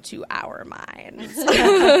seared into our minds.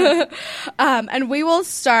 And we will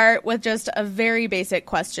start with just a very basic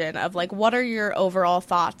question of like, what are your overall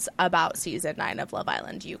thoughts about season 9 of Love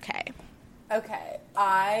Island UK? Okay,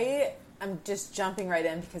 I'm just jumping right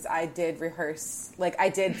in because I did rehearse, like I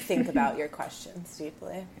did think about your questions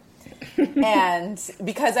deeply. And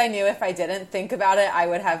because I knew if I didn't think about it, I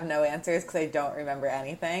would have no answers because I don't remember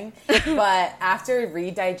anything. But after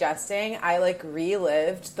redigesting, I like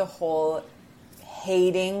relived the whole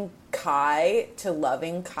hating Kai to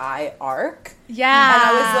loving Kai arc. Yeah. And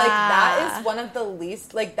I was like, that is one of the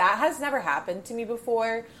least, like that has never happened to me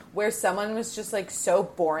before, where someone was just like so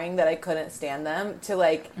boring that I couldn't stand them to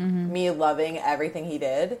like me loving everything he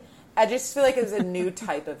did. I just feel like it was a new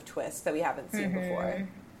type of twist that we haven't seen before.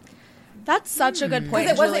 That's such a good point,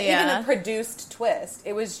 Because it wasn't Julia. even a produced twist.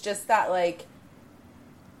 It was just that, like,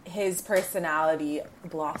 his personality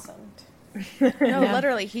blossomed. No,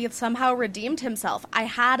 literally, he somehow redeemed himself. I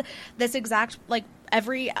had this exact, like,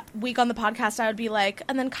 every week on the podcast, I would be like,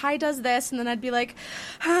 and then Kai does this, and then I'd be like,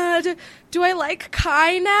 do I like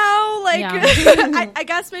Kai now? Like, I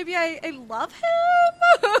guess maybe I love him.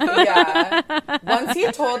 Yeah. Once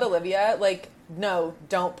he told Olivia, like, no,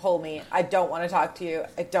 don't pull me. I don't want to talk to you.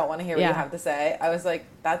 I don't want to hear what you have to say. I was like,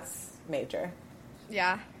 that's major.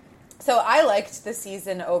 Yeah. So I liked the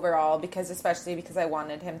season overall especially because I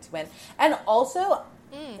wanted him to win. And also,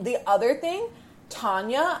 the other thing,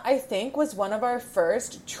 Tanya, I think, was one of our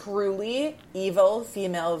first truly evil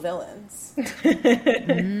female villains.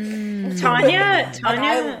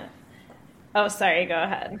 Tanya. Oh, sorry. Go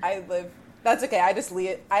ahead. That's okay.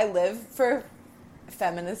 I live for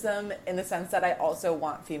feminism in the sense that I also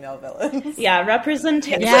want female villains. Yeah,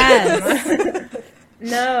 representation. Yes.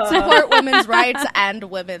 No. Support women's rights and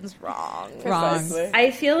women's wrongs.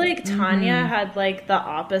 I feel like Tanya had like the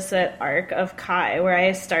opposite arc of Kai, where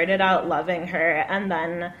I started out loving her, and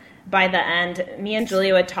then by the end, me and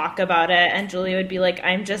Julia would talk about it, and Julia would be like,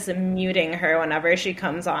 I'm just muting her whenever she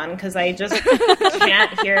comes on because I just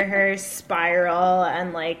can't hear her spiral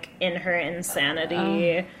and like in her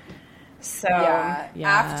insanity. So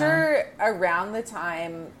after around the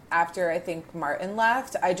time after I think Martin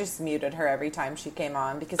left, I just muted her every time she came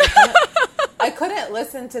on because I couldn't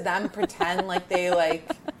listen to them pretend like they like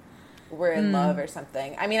were in love or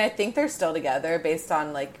something. I mean, I think they're still together based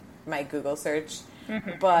on like my Google search,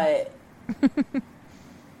 but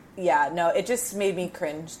yeah, no, it just made me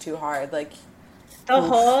cringe too hard. Like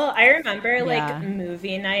I remember like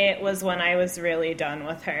movie night was when I was really done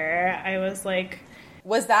with her. I was like.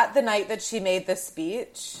 Was that the night that she made the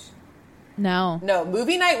speech? No,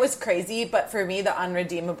 movie night was crazy, but for me, the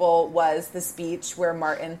unredeemable was the speech where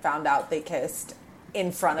Martin found out they kissed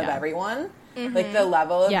in front of everyone. Like, the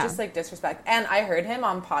level of just, like, disrespect. And I heard him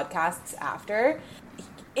on podcasts after.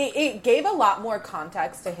 It gave a lot more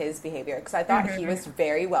context to his behavior, because I thought he was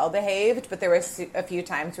very well-behaved, but there was a few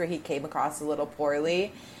times where he came across a little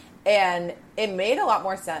poorly. And it made a lot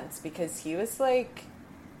more sense, because he was, like,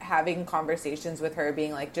 having conversations with her,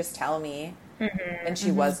 being like, just tell me. And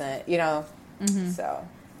she wasn't, you know? So.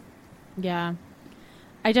 Yeah.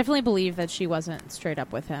 I definitely believe that she wasn't straight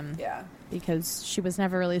up with him. Yeah. Because she was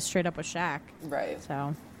never really straight up with Shaq. Right.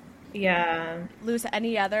 So. Yeah. Luce,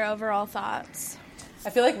 any other overall thoughts? I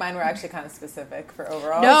feel like mine were actually kind of specific for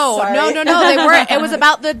overall. No, they weren't. It was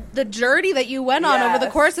about the journey that you went on over the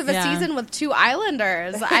course of a Yeah. season with two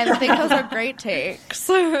Islanders. I think those are great takes.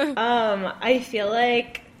 I feel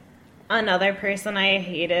like another person I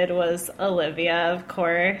hated was Olivia, of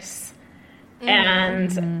course.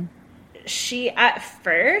 And she, at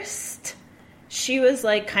first, she was,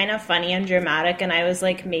 like, kind of funny and dramatic, and I was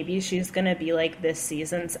like, maybe she's gonna be, like, this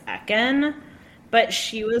season's Ekin. But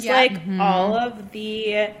she was, like, all of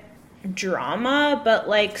the drama, but,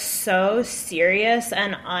 like, so serious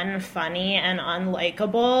and unfunny and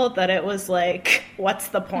unlikable that it was, like, what's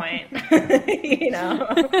the point? You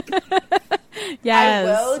know? Yes.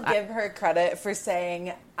 I will give her credit for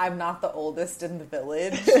saying, I'm not the oldest in the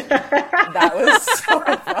village. That was so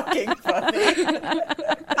fucking funny.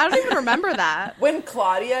 I don't even remember that. When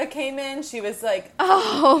Claudia came in, she was like,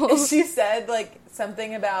 she said, like,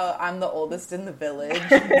 something about, I'm the oldest in the village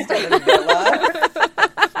instead of Villa.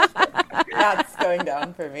 That's going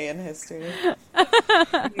down for me in history.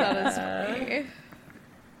 That is funny.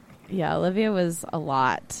 Yeah, Olivia was a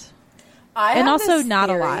lot. I and have also this not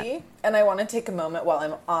theory, a lot. And I want to take a moment while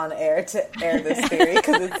I'm on air to air this theory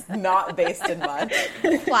because it's not based in much.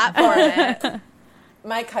 Platform it.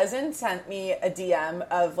 My cousin sent me a DM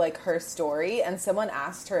of like her story, and someone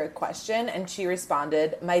asked her a question, and she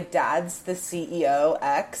responded, "My dad's the CEO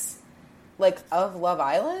X," like, of Love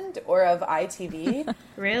Island or of ITV.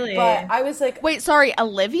 Really? But I was like... Wait, sorry,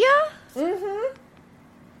 Olivia? Mm-hmm.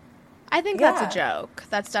 I think that's a joke.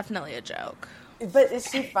 That's definitely a joke. But is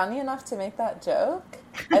she funny enough to make that joke?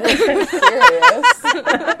 I think she's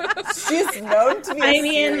serious. She's known to be a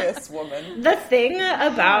serious woman. The thing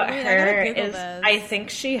about her is I think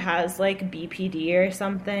she has, like, BPD or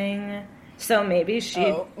something. So maybe she...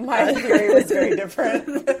 Oh, my theory was very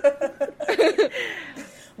different.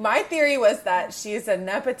 My theory was that she's a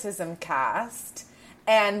nepotism cast,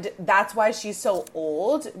 and that's why she's so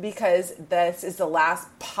old, because this is the last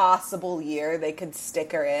possible year they could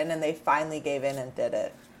stick her in, and they finally gave in and did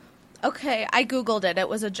it. Okay, I Googled it. It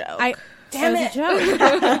was a joke. Damn it. It was a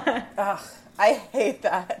joke. Ugh, I hate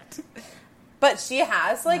that. But she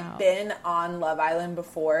has, like, been on Love Island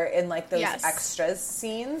before in, like, those extras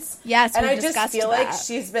scenes. Yes, and we I just discussed feel that. like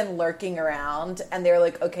she's been lurking around, and they're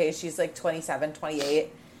like, okay, she's, like, 27,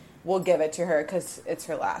 28. We'll give it to her because it's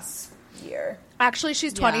her last year. Actually,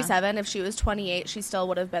 she's 27. If she was 28, she still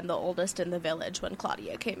would have been the oldest in the village when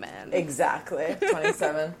Claudia came in. Exactly.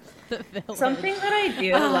 27. Something that I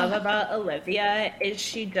do love about Olivia is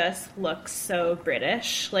she just looks so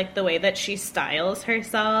British. Like, the way that she styles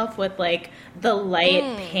herself with, like, the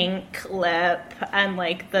light pink lip and,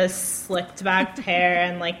 like, the slicked back hair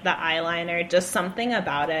and, like, the eyeliner. Just something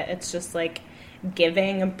about it. It's just, like,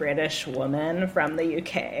 giving a British woman from the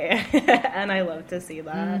UK. And I love to see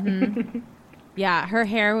that. Mm-hmm. Yeah, her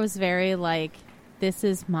hair was very, like, this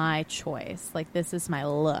is my choice. Like, this is my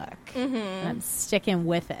look. Mm-hmm. And I'm sticking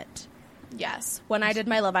with it. Yes. When I did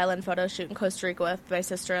my Love Island photo shoot in Costa Rica with my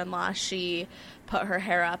sister-in-law, she put her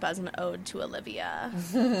hair up as an ode to Olivia.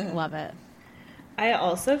 Love it. I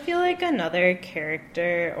also feel like another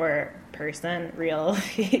character or person, real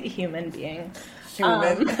human being,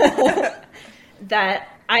 that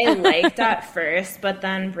I liked at first, but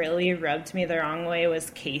then really rubbed me the wrong way was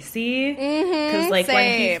Casey. Because, like,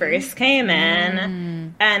 when he first came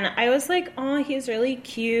in, and I was like, oh, he's really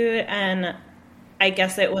cute, and I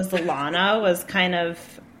guess it was Lana was kind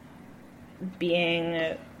of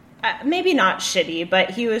being, maybe not shitty, but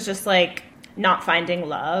he was just, like, not finding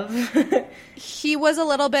love. He was a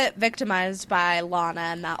little bit victimized by Lana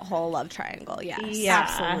and that whole love triangle, yes. Yeah.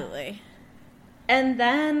 Absolutely. And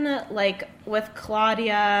then, like, with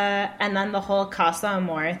Claudia, and then the whole Casa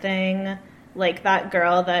Amor thing, like, that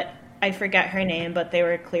girl that, I forget her name, but they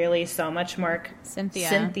were clearly so much more...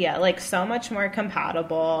 Cynthia, like, so much more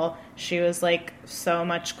compatible. She was, like, so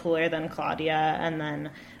much cooler than Claudia, and then,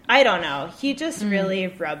 I don't know, he just really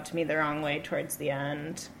rubbed me the wrong way towards the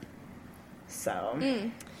end. So...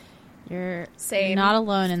 You're not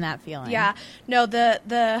alone in that feeling. Yeah. No,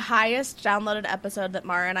 the highest downloaded episode that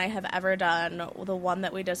Mara and I have ever done, the one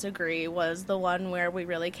that we disagree, was the one where we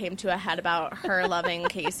really came to a head about her loving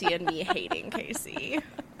Casey and me hating Casey.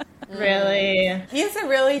 Really? He's a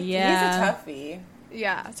toughie.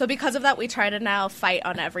 Yeah. So because of that, we try to now fight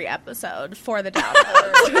on every episode for the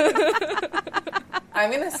download. I'm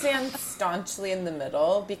going to stand staunchly in the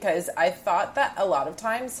middle because I thought that a lot of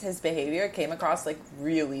times his behavior came across, like,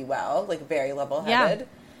 really well, like, very level-headed.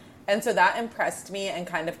 Yeah. And so that impressed me and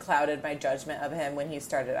kind of clouded my judgment of him when he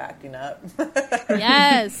started acting up.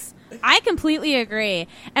 Yes. I completely agree.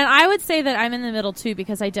 And I would say that I'm in the middle, too,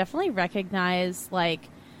 because I definitely recognize, like,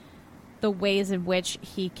 the ways in which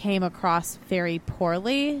he came across very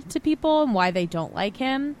poorly to people and why they don't like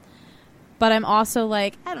him. But I'm also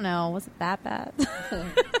like, I don't know, was it that bad?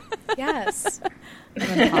 Yes.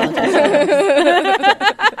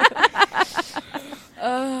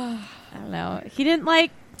 I don't know. He didn't, like,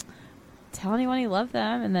 tell anyone he loved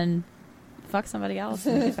them and then fuck somebody else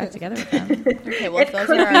and get back together with them. Okay, well, if those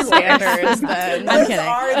are our standards, then... I'm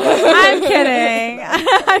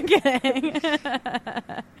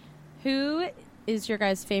kidding. Who is your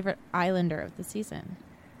guys' favorite Islander of the season?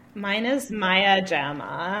 Mine is Maya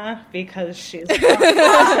Jama because she's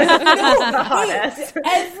the hottest.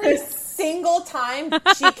 Every single time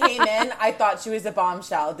she came in, I thought she was a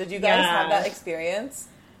bombshell. Did you guys have that experience?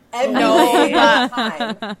 Every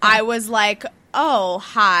time. I was like, oh,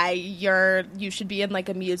 hi, you should be in, like,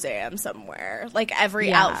 a museum somewhere. Like,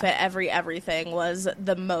 every outfit, everything was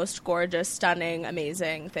the most gorgeous, stunning,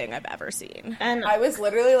 amazing thing I've ever seen. And I was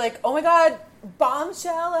literally like, oh my god,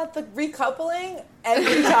 bombshell at the recoupling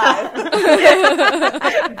every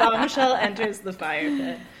time. Bombshell enters the fire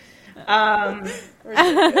pit.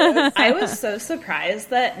 I was so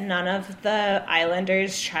surprised that none of the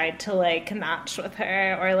Islanders tried to, like, match with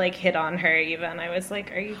her or, like, hit on her even. I was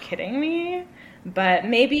like, are you kidding me? But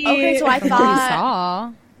maybe... Okay, so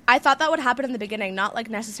I I thought that would happen in the beginning, not like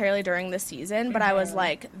necessarily during the season, but I was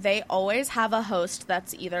like, they always have a host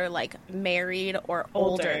that's either like married or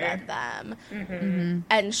older than them.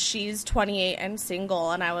 And she's 28 and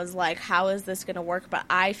single, and I was like, how is this going to work? But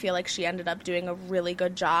I feel like she ended up doing a really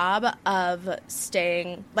good job of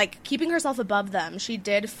staying, like, keeping herself above them. She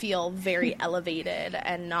did feel very elevated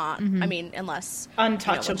and not, I mean, unless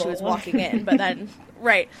untouchable, when she was walking in, but then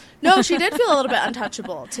right. No, she did feel a little bit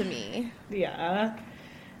untouchable to me. Yeah.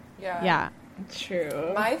 Yeah.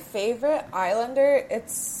 True. My favorite Islander,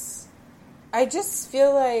 I just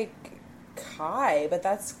feel like Kai, but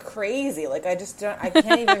that's crazy. Like, I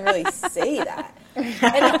can't even really say that.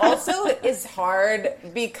 And it also is hard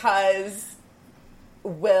because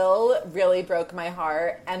Will really broke my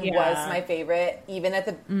heart and was my favorite. Even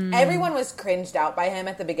at everyone was cringed out by him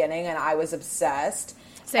at the beginning, and I was obsessed.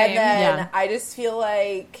 Same. And then I just feel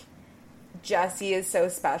like Jessie is so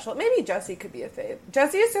special. Maybe Jessie could be a fave.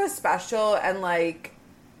 Jessie is so special, and like,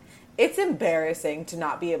 it's embarrassing to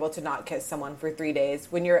not be able to not kiss someone for 3 days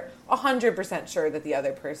when you're 100% sure that the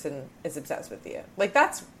other person is obsessed with you. Like,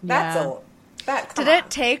 that's Did it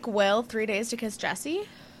take Will 3 days to kiss Jessie?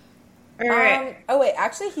 Oh wait,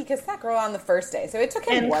 actually he kissed that girl on the first day, so it took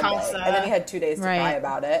him 1 day, and then he had 2 days to cry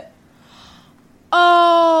about it.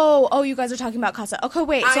 Oh, you guys are talking about Casa. Okay,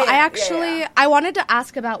 wait. So I wanted to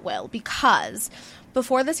ask about Will because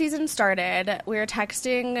before the season started, I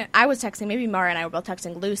was texting, maybe Mara and I were both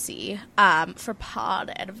texting Lucy for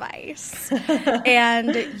pod advice.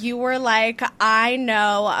 And you were like, I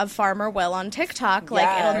know of Farmer Will on TikTok. Like,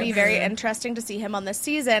 it'll be very interesting to see him on this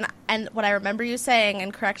season. And what I remember you saying,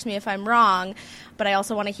 and correct me if I'm wrong, but I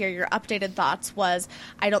also want to hear your updated thoughts, was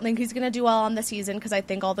I don't think he's going to do well on the season because I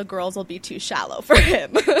think all the girls will be too shallow for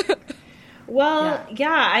him. Well,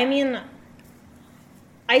 I mean,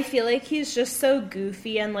 I feel like he's just so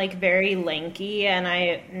goofy and, like, very lanky, and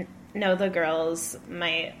I know the girls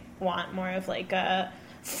might want more of, like, a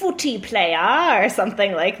footy player or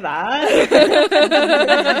something like that.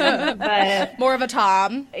 But more of a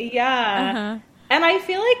Tom. Yeah. Uh-huh. And I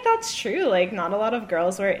feel like that's true. Like, not a lot of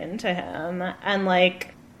girls were into him. And,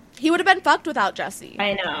 like, he would have been fucked without Jessie.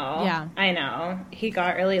 I know. Yeah. I know. He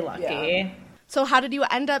got really lucky. Yeah. So how did you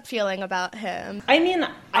end up feeling about him? I mean,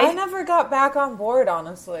 I never got back on board,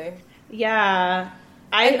 honestly. Yeah.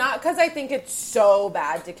 And not because I think it's so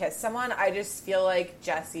bad to kiss someone. I just feel like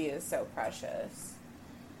Jessie is so precious.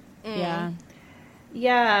 Yeah.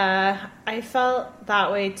 Yeah, I felt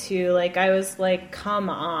that way too. Like, I was like, come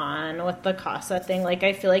on with the Casa thing. Like,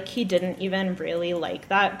 I feel like he didn't even really like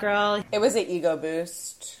that girl. It was an ego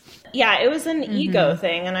boost. Yeah, it was an ego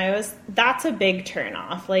thing, and that's a big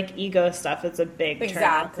turnoff. Like, ego stuff is a big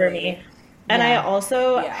turnoff for me. And I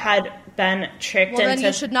also had been tricked into... Well, then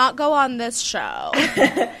you should not go on this show.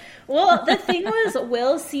 Well, the thing was,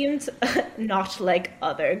 Will seemed not like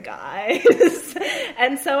other guys.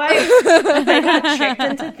 And so I got tricked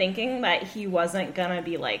into thinking that he wasn't going to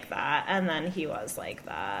be like that. And then he was like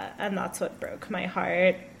that. And that's what broke my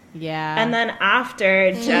heart. Yeah. And then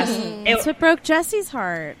after that's what broke Jessie's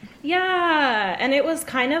heart. Yeah. And it was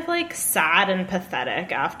kind of like sad and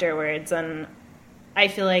pathetic afterwards. And I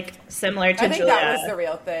feel like similar to Julia. I think that was the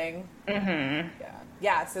real thing. Mm-hmm.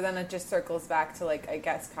 Yeah, so then it just circles back to, like, I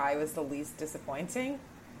guess Kai was the least disappointing.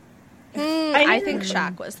 I think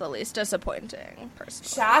Shaq was the least disappointing, personally.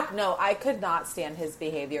 Shaq? No, I could not stand his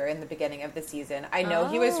behavior in the beginning of the season. I know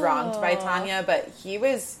he was wronged by Tanya, but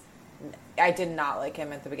I did not like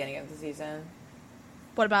him at the beginning of the season.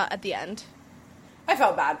 What about at the end? I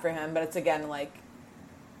felt bad for him, but it's, again, like,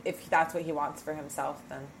 if that's what he wants for himself,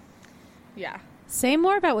 then... Yeah. Say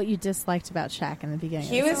more about what you disliked about Shaq in the beginning.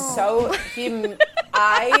 He was he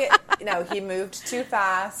moved too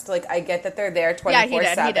fast. Like, I get that they're there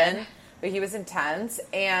 24/7, but he was intense.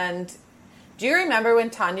 And do you remember when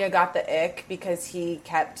Tanya got the ick because he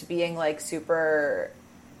kept being, like, super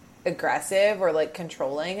aggressive or, like,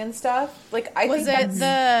 controlling and stuff? Like, was it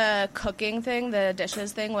the cooking thing, the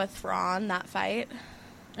dishes thing with Ron, that fight?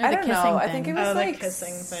 I don't know. I think it was the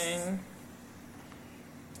kissing thing.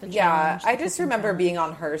 Yeah, I just remember being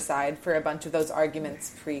on her side for a bunch of those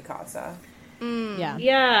arguments pre-Casa.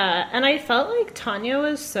 Yeah, and I felt like Tanya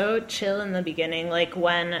was so chill in the beginning, like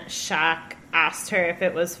when Shaq asked her if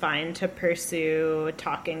it was fine to pursue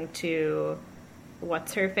talking to,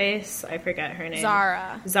 what's her face? I forget her name.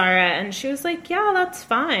 Zara, and she was like, yeah, that's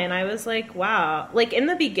fine. I was like, wow. Like, in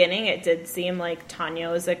the beginning, it did seem like Tanya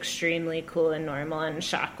was extremely cool and normal, and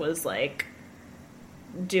Shaq was like,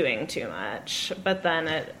 doing too much, but then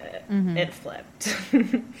it flipped.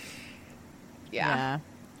 Yeah,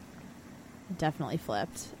 definitely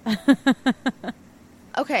flipped.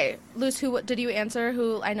 Okay, Luce, who did you answer?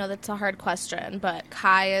 Who, I know that's a hard question, but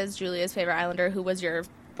Kai is Julia's favorite Islander. Who was your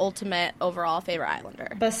ultimate overall favorite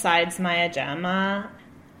Islander? Besides Maya Jama,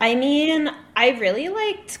 I mean, I really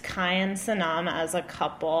liked Kai and Sanam as a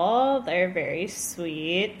couple. They're very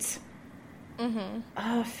sweet.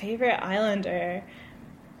 Oh, favorite Islander.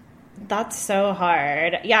 That's so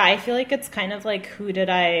hard. Yeah, I feel like it's kind of like, who did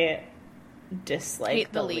I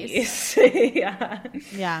dislike the least? Yeah.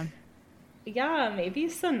 Yeah. Yeah, maybe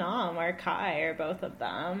Sanam or Kai or both of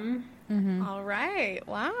them. All right.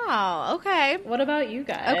 Wow. Okay. What about you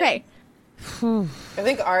guys? Okay. I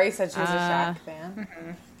think Ari said she was a Shaq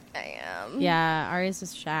fan. I am. Yeah, Ari's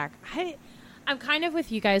is Shaq. I'm kind of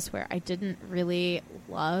with you guys where I didn't really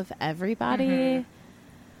love everybody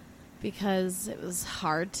because it was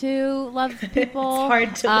hard to love people.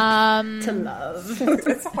 It's hard to love.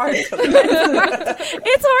 It's hard to love.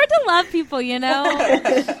 It's hard to love people, you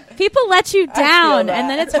know? People let you down, and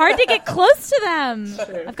then it's hard to get close to them.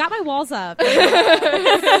 Sure. I've got my walls up.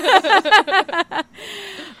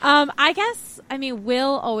 I guess, I mean,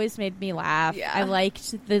 Will always made me laugh. Yeah. I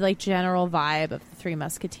liked the general vibe of the Three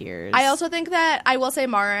Musketeers. I also think that, I will say,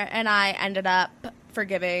 Mara and I ended up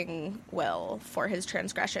forgiving Will for his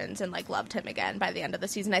transgressions and loved him again by the end of the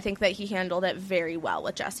season. I think that he handled it very well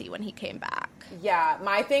with Jesse when he came back. Yeah,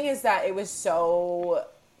 my thing is that it was so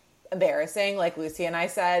embarrassing, like Lucy and I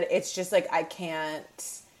said. It's just I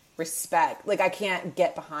can't respect, I can't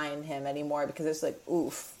get behind him anymore because it's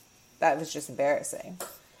oof, that was just embarrassing.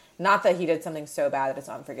 Not that he did something so bad that it's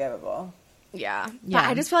unforgivable. Yeah. But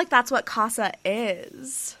I just feel like that's what Casa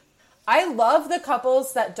is. I love the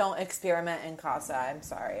couples that don't experiment in Casa. I'm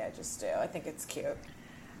sorry, I just do. I think it's cute.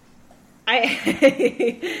 I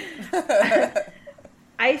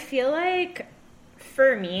feel like,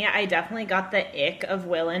 for me, I definitely got the ick of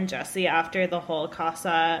Will and Jesse after the whole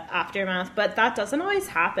Casa aftermath, but that doesn't always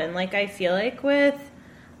happen. I feel like with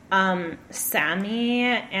Sammy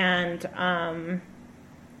and Tom,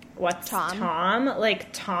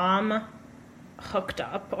 Tom hooked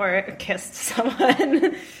up or kissed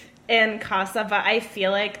someone in Casa, but I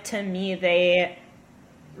feel like, to me, they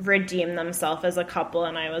redeemed themselves as a couple,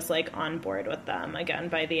 and I was on board with them again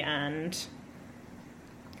by the end.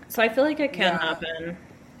 So I feel like it can happen.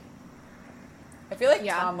 I feel like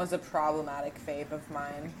Tom was a problematic fave of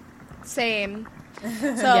mine. Same.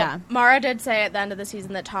 So Mara did say at the end of the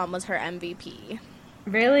season that Tom was her MVP.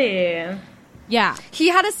 Really? Yeah. He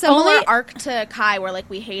had a similar arc to Kai where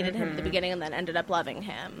we hated him at the beginning and then ended up loving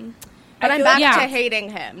him. But I'm back to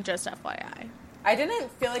hating him, just FYI. I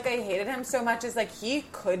didn't feel like I hated him so much as he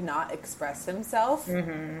could not express himself.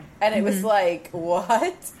 And it was what?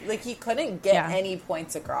 He couldn't get any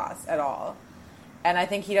points across at all. And I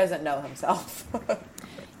think he doesn't know himself.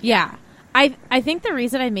 Yeah. I think the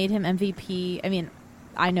reason I made him MVP, I mean,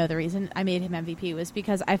 I know the reason I made him MVP was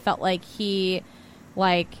because I felt like he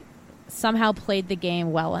somehow played the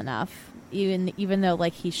game well enough. Even though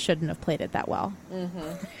he shouldn't have played it that well.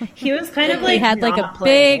 He was kind of he had a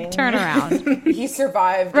big turnaround. He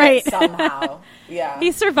survived it somehow. Yeah,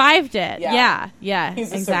 he survived it. Yeah.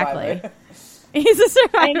 He's exactly. He's a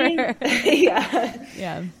survivor.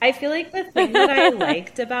 Yeah. I feel like the thing that I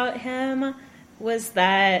liked about him was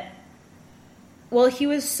that, well, he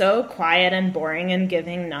was so quiet and boring and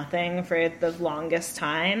giving nothing for the longest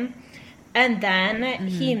time. And then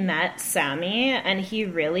he met Sammy, and he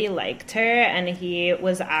really liked her, and he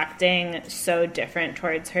was acting so different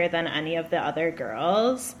towards her than any of the other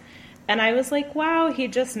girls. And I was like, wow, he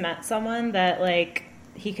just met someone that,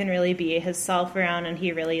 he can really be himself around and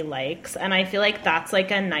he really likes. And I feel like that's,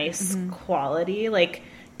 a nice quality.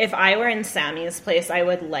 If I were in Sammy's place, I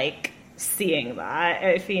would like seeing that,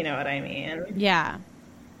 if you know what I mean. Yeah.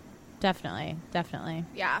 Definitely.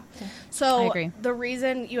 Yeah. So I agree. The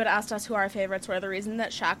reason you had asked us who our favorites were, the reason that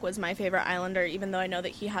Shaq was my favorite Islander, even though I know that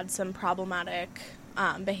he had some problematic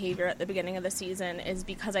behavior at the beginning of the season, is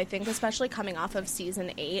because I think, especially coming off of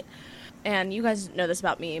season 8, and you guys know this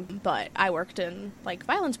about me, but I worked in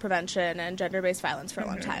violence prevention and gender-based violence for a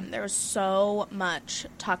long time. There was so much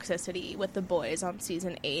toxicity with the boys on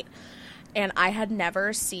season 8. And I had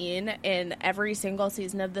never seen in every single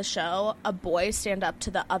season of the show a boy stand up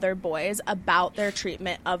to the other boys about their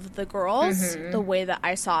treatment of the girls the way that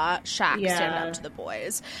I saw Shaq stand up to the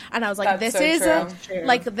boys. And I was like,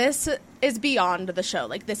 this is beyond the show.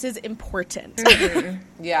 This is important.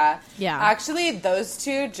 Yeah. Actually, those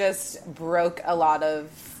two just broke a lot of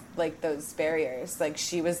those barriers.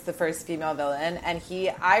 She was the first female villain, and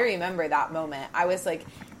I remember that moment. I was like,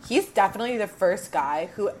 he's definitely the first guy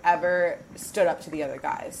who ever stood up to the other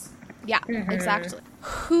guys. Yeah, exactly.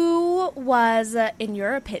 Who was, in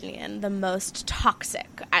your opinion, the most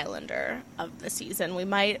toxic Islander of the season? We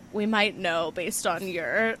might know based on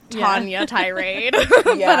your Tanya tirade, but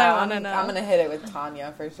I want to know. I'm gonna hit it with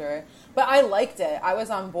Tanya for sure. But I liked it. I was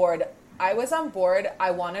on board. I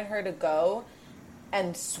wanted her to go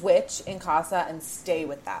and switch in Casa and stay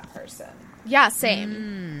with that person. Yeah,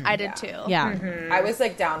 same. I did too. Yeah. Mm-hmm. I was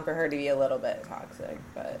like down for her to be a little bit toxic,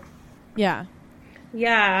 but yeah.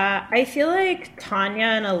 Yeah, I feel like Tanya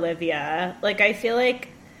and Olivia, like I feel like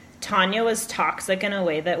Tanya was toxic in a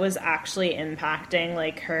way that was actually impacting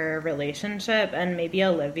like her relationship, and maybe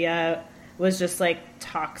Olivia was just like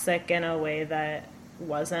toxic in a way that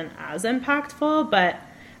wasn't as impactful, but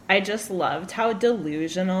I just loved how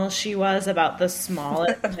delusional she was about the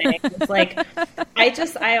smallest things. Like, I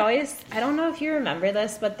don't know if you remember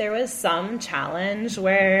this, but there was some challenge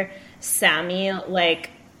where Sammy, like,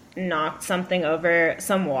 knocked some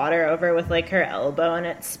water over with, like, her elbow, and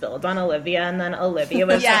it spilled on Olivia, and then Olivia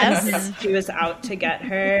was she was out to get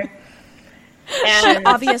her. And she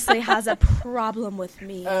obviously has a problem with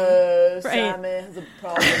me. Right. Sammy has a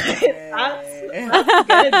problem with me. That's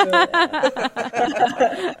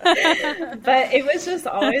good. But it was just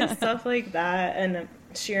always stuff like that, and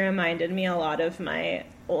she reminded me a lot of my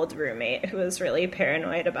old roommate who was really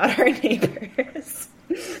paranoid about our neighbors.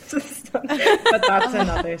 But that's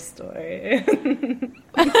another story.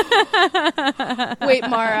 Wait,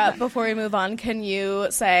 Mara, before we move on, can you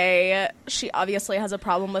say she obviously has a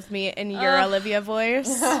problem with me in your Olivia voice?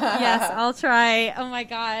 Yes, I'll try. Oh my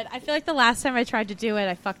god. I feel like the last time I tried to do it,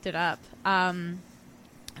 I fucked it up. Okay,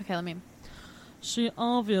 let me. She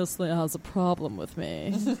obviously has a problem with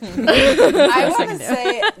me. I want to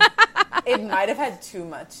say it might have had too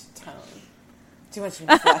much tone. Too much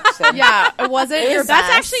inflection. Yeah, it wasn't your best. That's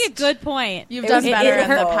actually a good point. You've done better in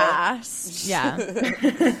the past. Yeah.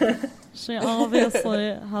 She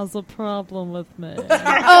obviously has a problem with me.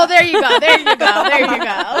 Oh, there you go. There you go. There you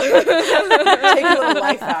go. Take a little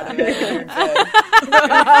life out of it. You're good.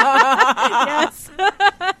 Yes.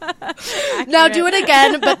 Now do it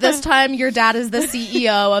again, but this time your dad is the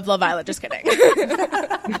CEO of Love Island. Just kidding.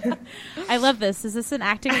 I love this. Is this an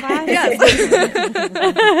acting class? Yes.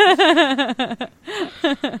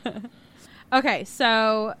 Okay,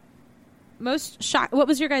 so what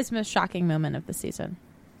was your guys' most shocking moment of the season?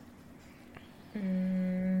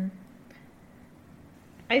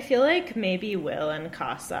 I feel like maybe Will and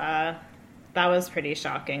Casa. That was pretty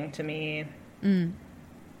shocking to me.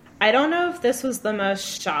 I don't know if this was the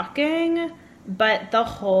most shocking, but the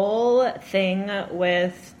whole thing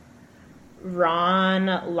with Ron,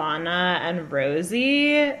 Lana, and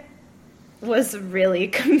Rosie was really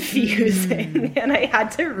confusing, and I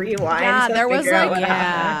had to rewind. Yeah, to there was figure out like what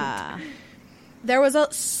happened. There was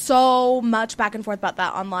so much back and forth about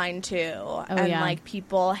that online too, like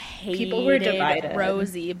people were divided.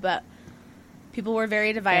 Rosie, but people were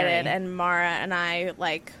very divided, and Mara and I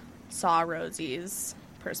like saw Rosie's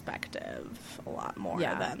perspective a lot more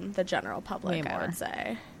than the general public, I would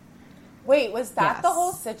say. Wait, was that the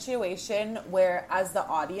whole situation where, as the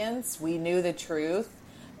audience, we knew the truth,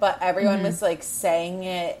 but everyone was like saying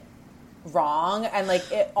it wrong, and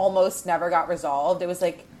like it almost never got resolved? It was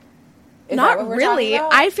like. Not really.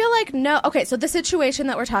 I feel like no. Okay, so the situation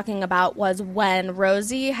that we're talking about was when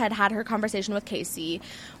Rosie had her conversation with Casey,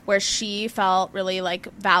 where she felt really like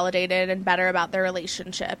validated and better about their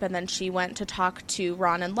relationship, and then she went to talk to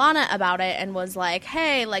Ron and Lana about it and was like,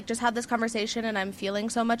 "Hey, like just had this conversation and I'm feeling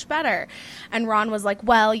so much better." And Ron was like,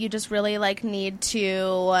 "Well, you just really like need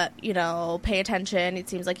to, pay attention. It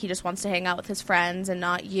seems like he just wants to hang out with his friends and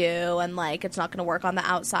not you, and like it's not going to work on the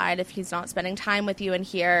outside if he's not spending time with you in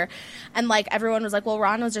here." And like everyone was like, well,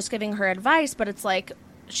 Ron was just giving her advice, but it's like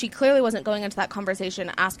she clearly wasn't going into that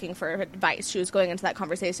conversation asking for advice. She was going into that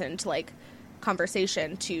conversation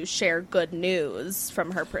to share good news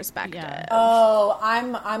from her perspective. Yeah. Oh,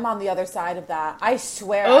 I'm on the other side of that. I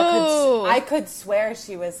swear I could swear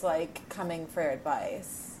she was like coming for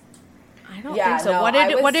advice. I don't think so. No,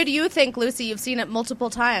 what did you think, Lucy? You've seen it multiple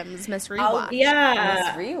times, Miss Rewatch.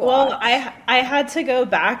 Yeah. Miss Rewatch. Well, I had to go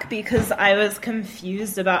back because I was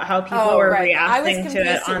confused about how people were reacting to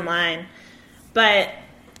it online. But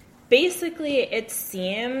basically, it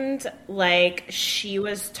seemed like she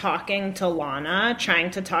was talking to Lana,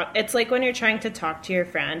 trying to talk. It's like when you're trying to talk to your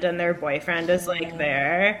friend and their boyfriend is like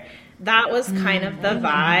there. That was kind of the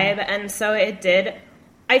vibe. And so it did.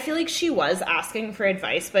 I feel like she was asking for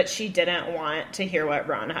advice, but she didn't want to hear what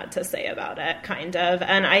Ron had to say about it, kind of.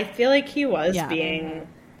 And I feel like he was being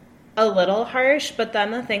a little harsh. But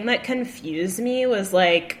then the thing that confused me was,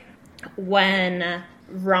 like, when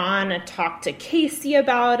Ron talked to Casey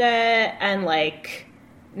about it and, like,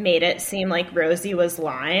 made it seem like Rosie was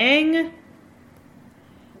lying,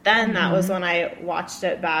 then that was when I watched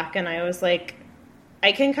it back and I was like,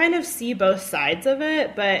 I can kind of see both sides of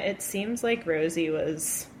it, but it seems like Rosie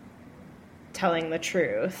was telling the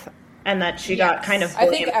truth and that she got kind of I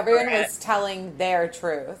think blamed everyone for it. was telling their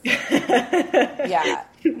truth. Yeah.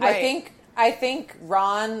 Right. I think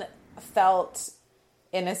Ron felt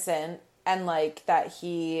innocent and like that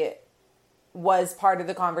he was part of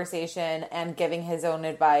the conversation and giving his own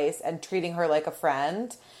advice and treating her like a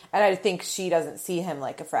friend. And I think she doesn't see him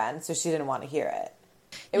like a friend, so she didn't want to hear it.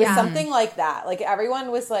 It was something like that. Like,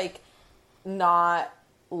 everyone was, like, not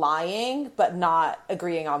lying, but not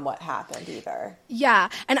agreeing on what happened either. Yeah.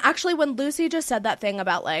 And actually, when Lucy just said that thing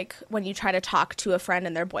about, like, when you try to talk to a friend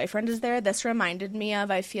and their boyfriend is there, this reminded me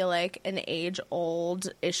of, I feel like, an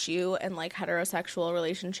age-old issue in, like, heterosexual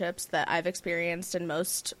relationships that I've experienced in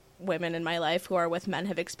most women in my life who are with men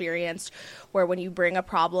have experienced, where when you bring a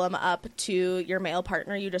problem up to your male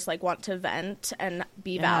partner, you just like want to vent and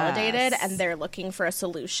be validated, and they're looking for a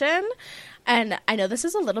solution. And I know this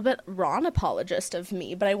is a little bit Ron apologist of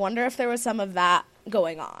me, but I wonder if there was some of that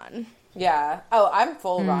going on. Yeah. Oh, I'm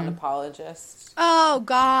full Ron apologist. Oh,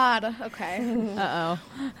 God. Okay. Uh-oh.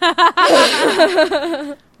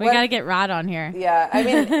 We got to get Rod on here. Yeah. I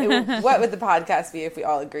mean, what would the podcast be if we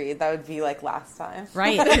all agreed? That would be like last time.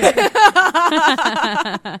 Right.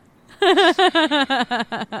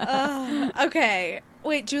 Okay.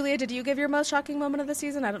 Wait, Julia, did you give your most shocking moment of the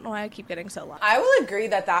season? I don't know why I keep getting so loud. I will agree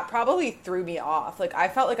that probably threw me off. Like, I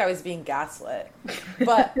felt like I was being gaslit.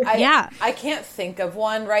 But I can't think of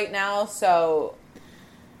one right now, so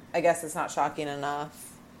I guess it's not shocking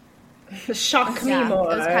enough. Shock me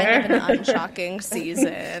more. It was kind of an unshocking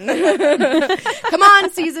season. Come on,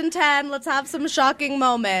 season 10. Let's have some shocking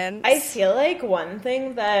moments. I feel like one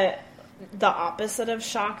thing that the opposite of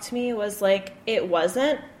shocked me was, like, it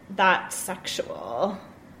wasn't that sexual.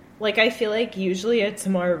 Like, I feel like usually it's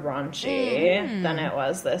more raunchy than it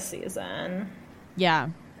was this season. Yeah.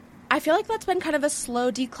 I feel like that's been kind of a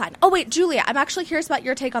slow decline. Oh, wait, Julia, I'm actually curious about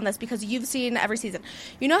your take on this because you've seen every season.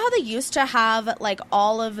 You know how they used to have, like,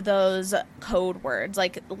 all of those code words?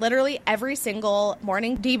 Like, literally every single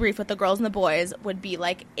morning debrief with the girls and the boys would be,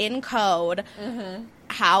 like, in code. Mm-hmm.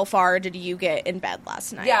 How far did you get in bed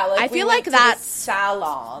last night? Yeah, like I feel like that's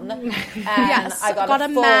salon. And yes, I got a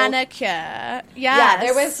full manicure. Yes. Yeah,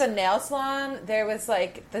 there was a nail salon. There was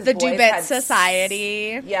like the Dubit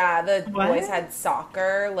Society. Yeah, the boys had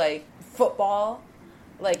soccer, like football,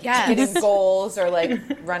 like getting goals or like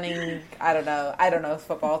running. I don't know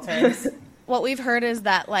football terms. What we've heard is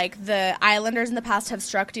that, like, the Islanders in the past have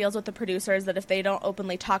struck deals with the producers that if they don't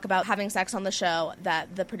openly talk about having sex on the show,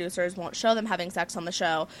 that the producers won't show them having sex on the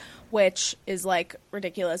show, which is, like,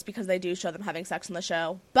 ridiculous because they do show them having sex on the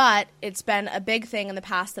show. But it's been a big thing in the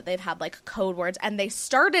past that they've had, like, code words, and they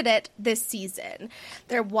started it this season.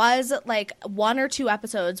 There was, like, 1 or 2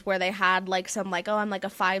 episodes where they had, like, some, like, oh, I'm, like, a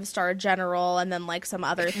 5-star general, and then, like, some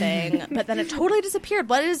other thing. But then it totally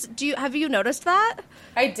disappeared. Have you noticed that?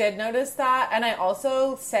 I did notice that, and I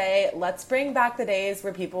also say, let's bring back the days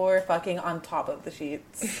where people were fucking on top of the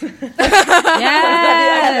sheets. Yes!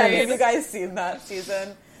 Have you guys seen that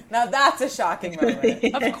season? Now that's a shocking moment.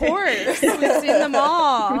 Of course. We've seen them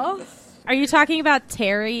all. Are you talking about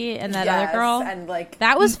Terry and that other girl? And like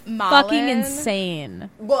that was Malin. fucking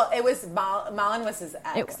insane. Well, it was Malin was his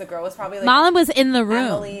ex. The girl was probably like Malin was in the room.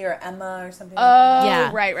 Emily or Emma or something. Oh, like that.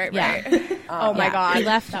 Yeah. right. Yeah. Oh my god, he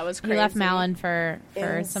left. That was crazy. He left Malin for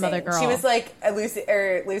some other girl. She was like Lucy.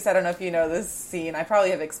 I don't know if you know this scene. I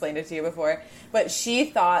probably have explained it to you before, but she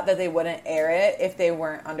thought that they wouldn't air it if they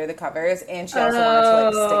weren't under the covers, and she also wanted to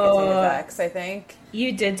like stick it to his ex. I think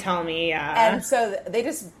you did tell me, yeah. And so they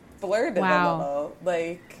just blurred it a little.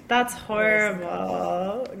 Like that's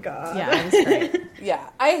horrible. God. Yeah, it was great. Yeah,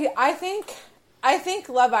 I think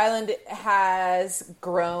Love Island has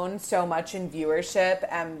grown so much in viewership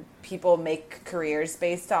and people make careers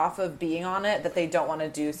based off of being on it that they don't want to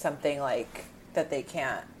do something like that they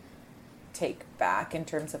can't take back in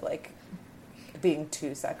terms of like being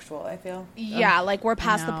too sexual, I feel. Yeah, like we're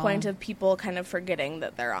past the point of people kind of forgetting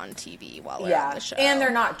that they're on TV while they're on the show. And they're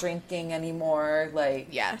not drinking anymore, like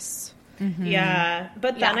yes. Mm-hmm. Yeah,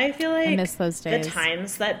 but then I feel like I miss those days. The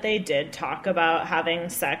times that they did talk about having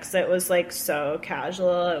sex, it was like so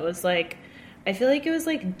casual. It was like, I feel like it was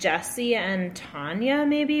like Jesse and Tanya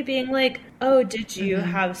maybe being like, oh, did you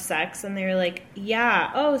have sex? And they were like,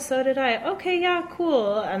 yeah. Oh, so did I. Okay, yeah,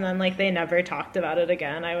 cool. And then, like, they never talked about it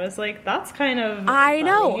again. I was like, that's kind of I funny.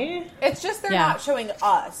 know. It's just they're not showing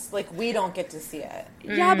us. Like, we don't get to see it.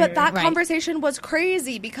 Yeah, but that conversation was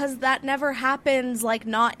crazy because that never happens, like,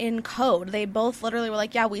 not in code. They both literally were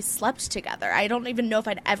like, yeah, we slept together. I don't even know if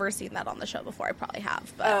I'd ever seen that on the show before. I probably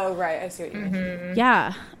have. But. Oh, right. I see what you mean.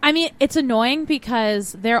 Yeah. I mean, it's annoying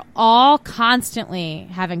because they're all constantly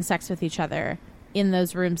having sex with each other in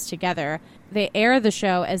those rooms together. They air the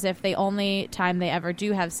show as if the only time they ever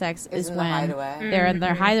do have sex is when they're in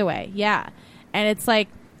their hideaway. Yeah. And it's like,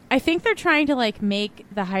 I think they're trying to like make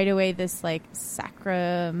the hideaway this like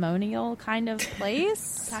sacramental kind of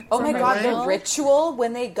place. Oh my god, the ritual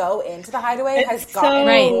when they go into the hideaway has gotten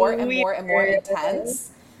more and more and more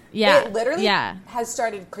intense. Yeah. It literally has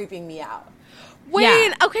started creeping me out.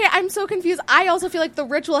 Wait, okay, I'm so confused. I also feel like the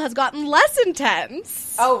ritual has gotten less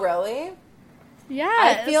intense. Oh, really?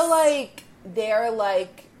 Yes. I feel like they're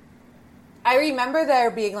like, I remember there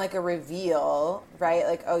being like a reveal, right?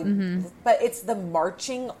 Like, but it's the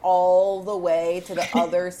marching all the way to the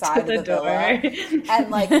other side of the villa and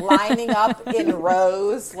like lining up in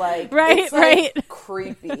rows, like it's like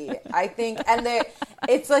creepy. I think, and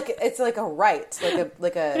it's like a rite,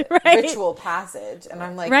 like a ritual passage, and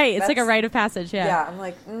I'm like, it's like a rite of passage. Yeah, I'm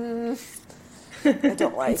like, I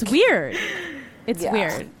don't like. It's weird. It's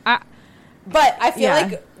weird. But I feel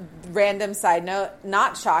like, random side note,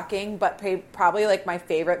 not shocking, but probably like my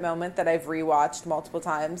favorite moment that I've rewatched multiple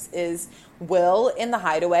times is Will in the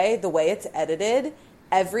hideaway. The way it's edited,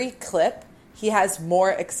 every clip he has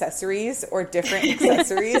more accessories or different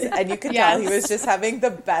accessories, and you could tell he was just having the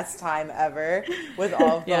best time ever with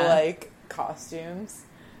all of the like costumes.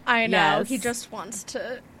 I know he just wants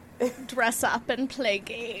to dress up and play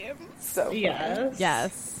games. So funny.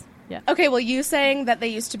 Yes. Yeah. Okay, well, you saying that they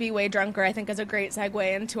used to be way drunker, I think, is a great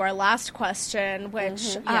segue into our last question,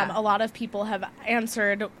 which a lot of people have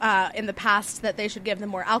answered in the past that they should give them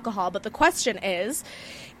more alcohol. But the question is,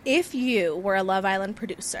 if you were a Love Island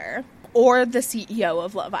producer or the CEO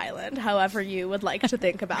of Love Island, however you would like to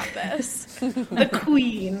think about this, the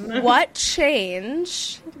queen, what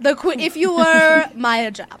change? If you were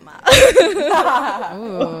Maya Jama.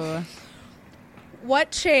 Ooh.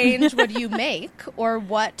 What change would you make, or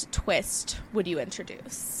what twist would you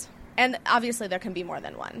introduce? And obviously there can be more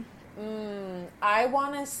than one. I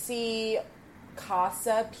want to see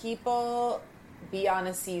Casa people be on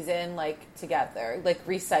a season, like, together. Like,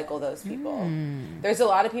 recycle those people. There's a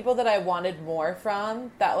lot of people that I wanted more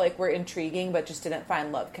from that, like, were intriguing but just didn't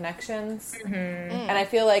find love connections. And I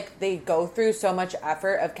feel like they go through so much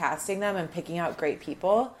effort of casting them and picking out great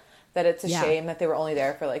people that it's a shame that they were only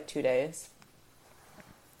there for, like, 2 days.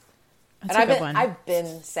 That's I've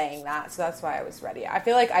been saying that, so that's why I was ready. I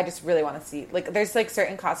feel like I just really want to see, like, there's like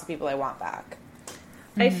certain Casa people I want back.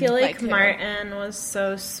 I feel like Martin was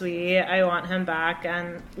so sweet. I want him back,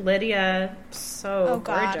 and Lydia, so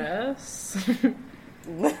gorgeous.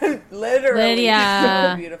 Literally,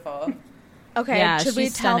 Lydia, so beautiful. Okay, should we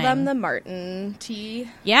tell them the Martin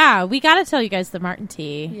tea? Yeah, we got to tell you guys the Martin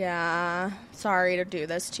tea. Yeah, sorry to do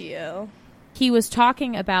this to you. He was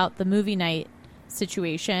talking about the movie night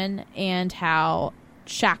situation and how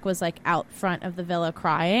Shaq was like out front of the villa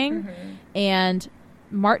crying, and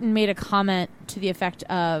Martin made a comment to the effect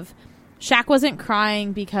of Shaq wasn't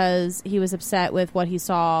crying because he was upset with what he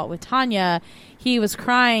saw with Tanya. He was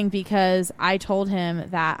crying because I told him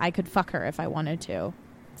that I could fuck her if I wanted to.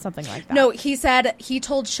 Something like that. No, he said he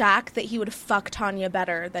told Shaq that he would fuck Tanya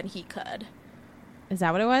better than he could. Is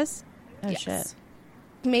that what it was? Oh, yes. Shit.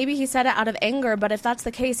 Maybe he said it out of anger, but if that's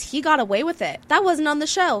the case, he got away with it. That wasn't on the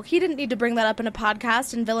show. He didn't need to bring that up in a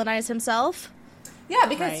podcast and villainize himself. Yeah,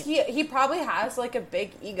 because he probably has, like, a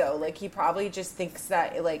big ego. Like, he probably just thinks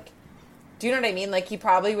that, like, do you know what I mean? Like, he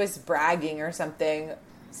probably was bragging or something.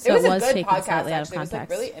 So it was a good taken podcast, slightly out of actually. It was, like,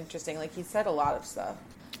 context. really interesting. Like, he said a lot of stuff.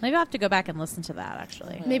 Maybe I'll have to go back and listen to that,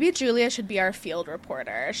 actually. Maybe Julia should be our field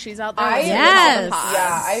reporter. She's out there.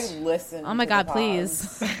 I listen. Oh my God,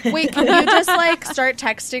 please. Wait, can you just, like, start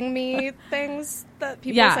texting me things that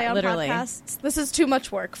people say on podcasts? This is too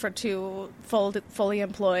much work for two fully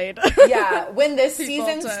employed. Yeah, when this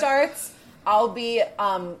season starts, I'll be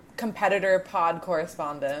competitor pod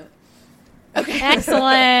correspondent. Okay.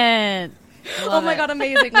 Excellent. Oh my God,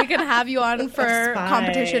 amazing. We can have you on for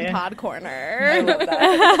competition pod corner. I love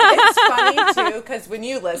that. It's funny, too, because when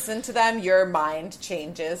you listen to them, your mind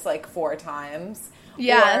changes, like, 4 times.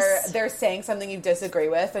 Yes. Or they're saying something you disagree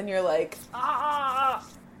with, and you're like,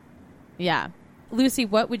 Yeah. Lucy,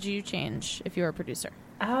 what would you change if you were a producer?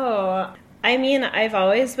 Oh, I mean, I've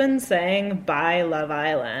always been saying bye Love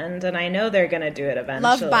Island, and I know they're going to do it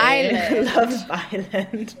eventually. Love Island. Love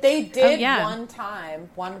Island. They did one time.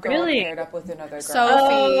 One girl paired up with another girl. Sophie.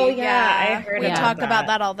 Oh, yeah. I heard we about talk that. about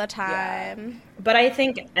that all the time. Yeah. But I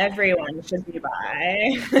think everyone should be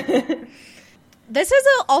bi. This is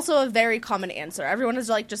also a very common answer. Everyone is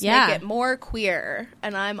like, just make it more queer,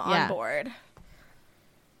 and I'm on board.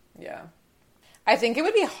 Yeah. I think it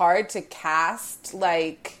would be hard to cast,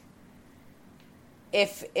 like,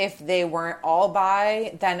 if they weren't all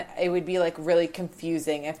bi, then it would be, like, really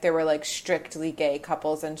confusing if there were, like, strictly gay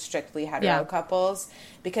couples and strictly hetero couples,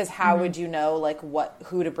 because how would you know, like,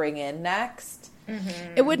 who to bring in next?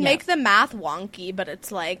 Mm-hmm. It would make the math wonky, but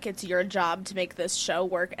it's like, it's your job to make this show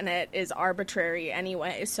work, and it is arbitrary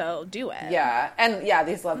anyway, so do it. Yeah, and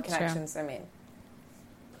these love connections, I mean,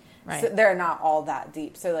 so they're not all that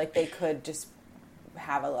deep, so, like, they could just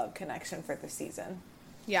have a love connection for the season.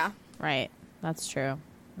 Yeah. Right. That's true.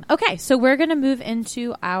 Okay, so we're going to move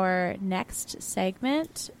into our next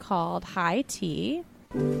segment called High Tea.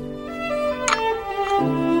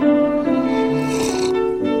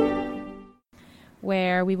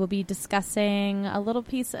 Where we will be discussing a little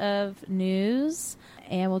piece of news,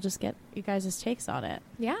 and we'll just get you guys' takes on it.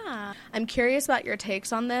 Yeah. I'm curious about your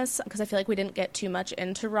takes on this, because I feel like we didn't get too much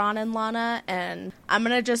into Ron and Lana, and I'm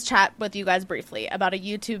going to just chat with you guys briefly about a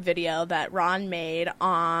YouTube video that Ron made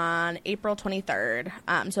on April 23rd,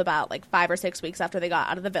 so about like 5 or 6 weeks after they got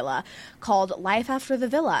out of the villa, called Life After the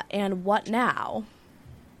Villa and What Now?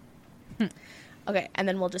 Okay, and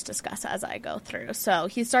then we'll just discuss as I go through. So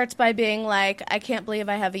he starts by being like, I can't believe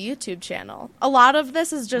I have a YouTube channel. A lot of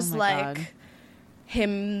this is just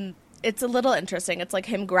him. It's a little interesting. It's like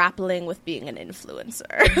him grappling with being an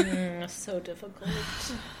influencer. So difficult.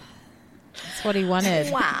 That's what he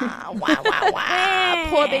wanted. Wow.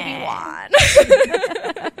 Poor baby Juan.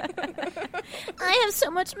 I have so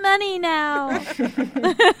much money now.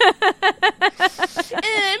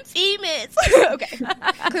 I'm famous. Okay.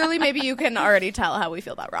 Clearly, maybe you can already tell how we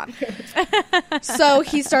feel about Ron. So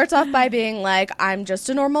he starts off by being like, I'm just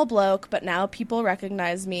a normal bloke, but now people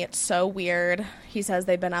recognize me. It's so weird. He says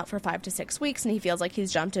they've been out for 5 to 6 weeks, and he feels like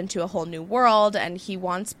he's jumped into a whole new world, and he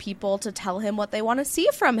wants people to tell him what they want to see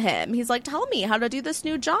from him. He's like, tell me how to do this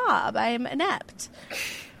new job. I am inept.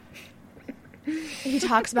 He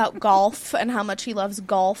talks about golf and how much he loves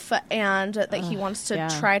golf, and that he wants to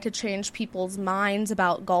try to change people's minds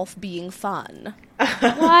about golf being fun.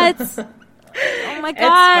 What? Oh my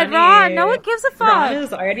god, Ron, no one gives a fuck. Ron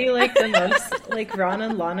is already like the most, like, Ron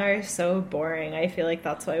and Lana are so boring. I feel like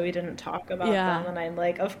that's why we didn't talk about them, and I'm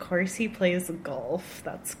like, of course he plays golf.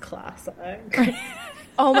 That's classic.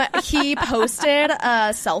 Oh my, he posted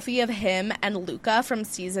a selfie of him and Luca from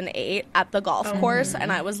season 8 at the golf course,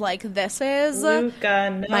 and I was like, this is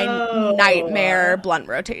Luca, my nightmare blunt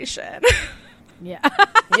rotation. Yeah.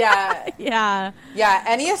 Yeah.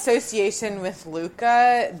 Any association with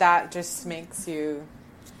Luca, that just makes you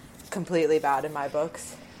completely bad in my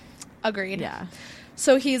books. Agreed. Yeah.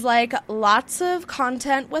 So he's like, lots of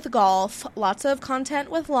content with golf, lots of content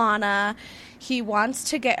with Lana. He wants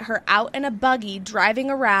to get her out in a buggy driving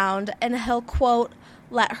around, and he'll, quote,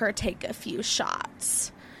 let her take a few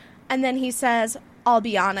shots. And then he says, I'll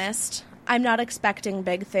be honest, I'm not expecting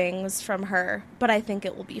big things from her, but I think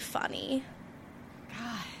it will be funny.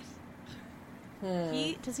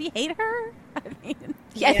 Does he hate her? I mean,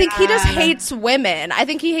 I think he just hates women. I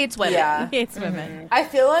think he hates women. Yeah. He hates women. I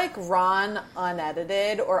feel like Ron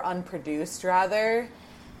unedited, or unproduced rather,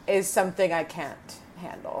 is something I can't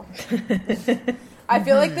handle. I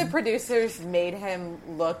feel like the producers made him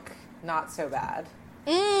look not so bad.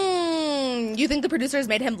 You think the producers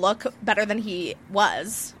made him look better than he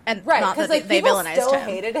was, and right? Not because that like they people villainized still him.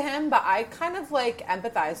 hated him, but I kind of like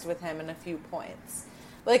empathized with him in a few points.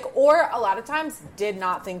 Like, or a lot of times did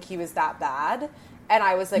not think he was that bad, and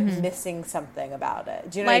I was like missing something about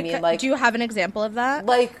it. Do you know what I mean? Like, do you have an example of that?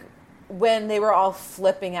 Like when they were all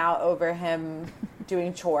flipping out over him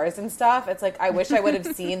doing chores and stuff. It's like, I wish I would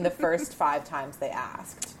have seen the first 5 times they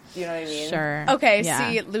asked. Do you know what I mean? Sure. Okay,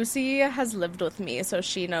 see, Lucy has lived with me, so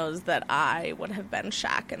she knows that I would have been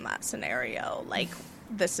Shaq in that scenario. Like,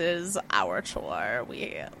 this is our chore.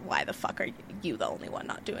 Why the fuck are you the only one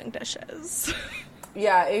not doing dishes?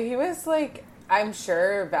 Yeah, he was, like, I'm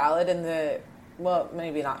sure valid in the, well,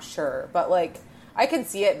 maybe not sure, but, like, I can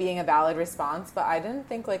see it being a valid response, but I didn't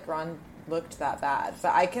think, like, Ron looked that bad.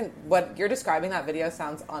 But what you're describing, that video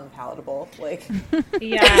sounds unpalatable. Like,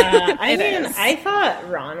 yeah, I mean, I thought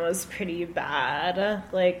Ron was pretty bad.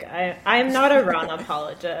 Like, I'm not a Ron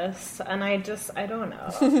apologist, and I don't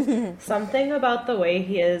know. Something about the way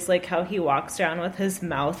he is, like how he walks around with his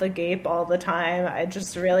mouth agape all the time, I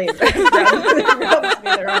just really rubs me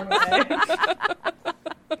the wrong way.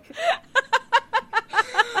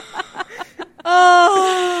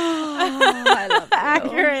 Oh, I love you.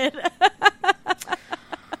 Accurate.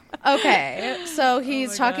 Okay, so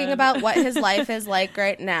he's talking about what his life is like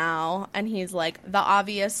right now, and he's like, the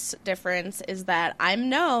obvious difference is that I'm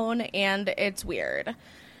known, and it's weird.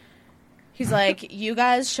 He's like, you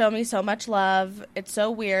guys show me so much love. It's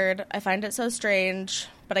so weird. I find it so strange,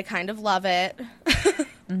 but I kind of love it.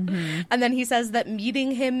 Mm-hmm. And then he says that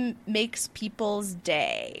meeting him makes people's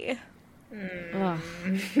day.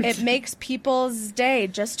 It makes people's day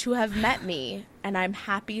just to have met me, and I'm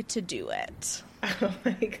happy to do it. Oh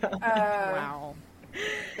my god. Wow.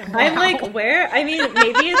 I'm like, where? I mean,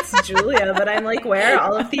 maybe it's Julia, but I'm like, where are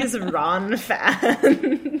all of these Ron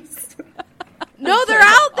fans? No, they're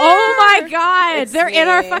out there. Oh my god. They're in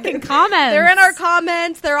our fucking comments. They're in our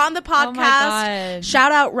comments. They're on the podcast. Oh my God.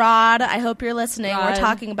 Shout out Rod. I hope you're listening. Rod. We're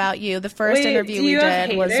talking about you. The first Wait, interview do we you have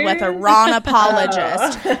did was with a haters? Ron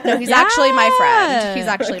apologist. No, he's actually my friend. He's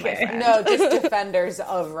actually my friend. no, just defenders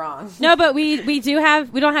of Ron. No, but we do have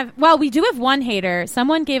one hater.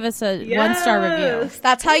 Someone gave us a 1-star review.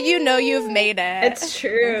 That's how you know you've made it. It's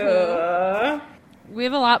true. We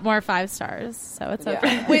have a lot more 5 stars, so it's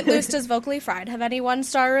okay. Wait, Luce, does Vocally Fried have any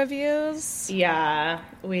 1-star reviews? Yeah,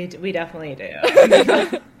 we definitely do.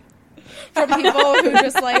 From people who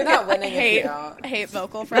just like not winning if you don't. hate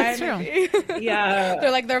Vocal Fried. That's true. Yeah.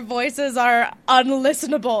 They're like, their voices are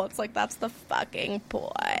unlistenable. It's like, that's the fucking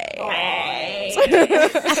point. Right.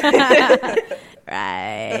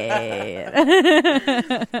 Right.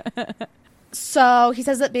 So he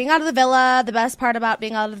says that being out of the villa, the best part about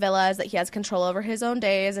being out of the villa is that he has control over his own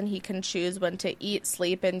days and he can choose when to eat,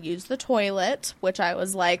 sleep, and use the toilet, which I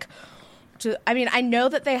was like, I know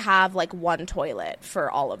that they have like one toilet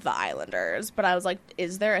for all of the islanders, but I was like,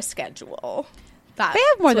 is there a schedule? They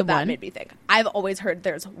have more than that one. made me think. I've always heard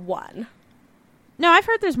there's one. No, I've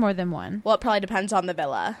heard there's more than one. Well, it probably depends on the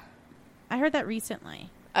villa. I heard that recently.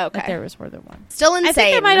 Okay. That there was more than one. Still insane. I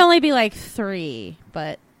think there might only be like 3,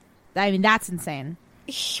 but I mean, that's insane.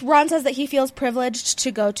 Ron says that he feels privileged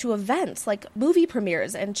to go to events like movie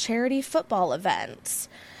premieres and charity football events.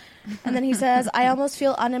 And then he says, I almost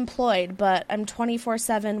feel unemployed, but I'm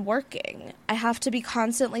 24/7 working. I have to be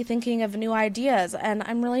constantly thinking of new ideas, and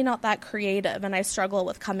I'm really not that creative, and I struggle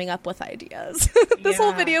with coming up with ideas. This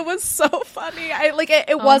whole video was so funny.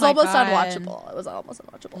 It was almost unwatchable. It was almost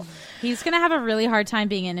unwatchable. He's going to have a really hard time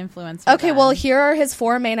being an influencer. Okay, then. well, here are his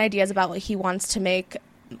 4 main ideas about what he wants to make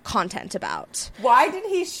content about. Why did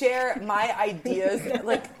he share my ideas,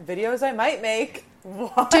 like videos I might make?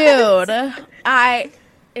 What? Dude,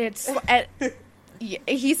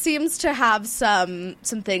 he seems to have some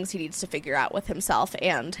things he needs to figure out with himself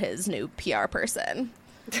and his new PR person.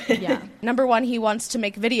 Yeah. Number 1, he wants to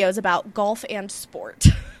make videos about golf and sport.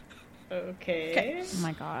 Okay. Oh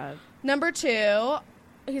my god. Number 2,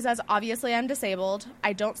 he says, obviously I'm disabled.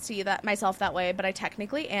 I don't see that myself that way, but I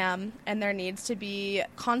technically am, and there needs to be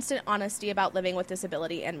constant honesty about living with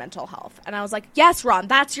disability and mental health. And I was like, yes, Ron,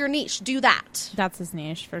 that's your niche. Do that. That's his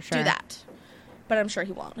niche for sure. Do that. But I'm sure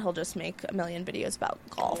he won't. He'll just make a million videos about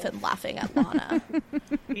golf and laughing at Lana.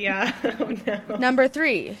 Yeah. Oh, no. Number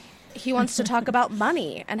 3, he wants to talk about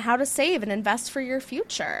money and how to save and invest for your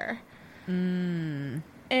future. And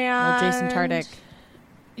Jason Tardik.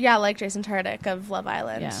 Yeah, like Jason Tardik of Love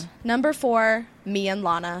Island. Yeah. Number 4, me and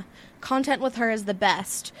Lana. Content with her is the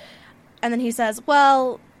best. And then he says,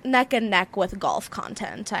 well, neck and neck with golf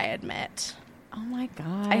content, I admit. Oh my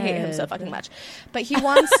god. I hate him so fucking much. But he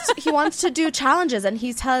wants to do challenges, and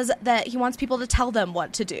he says that he wants people to tell them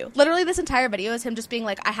what to do. Literally this entire video is him just being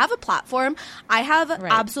like, I have a platform. I have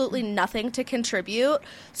absolutely nothing to contribute.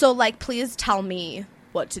 So like, please tell me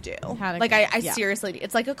what to do. I seriously,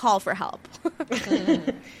 it's like a call for help.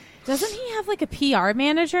 Doesn't he have like a PR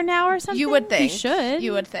manager now or something? You would think. He should.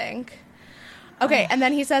 You would think. Okay, and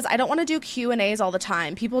then he says, I don't want to do Q&As all the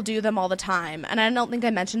time. People do them all the time. And I don't think I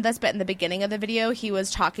mentioned this, but in the beginning of the video, he was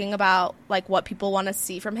talking about like what people want to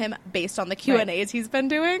see from him based on the Q&As he's been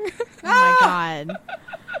doing. Oh my god.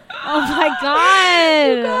 Oh my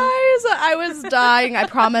god. You guys, I was dying. I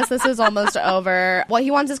promise this is almost over. What he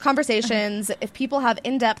wants is conversations. If people have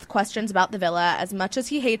in-depth questions about the villa, as much as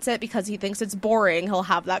he hates it because he thinks it's boring, he'll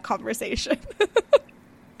have that conversation.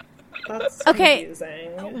 That's Okay.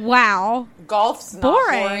 confusing. Wow. Golf's not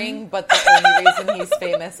Boring. boring, but the only reason he's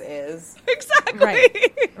famous is.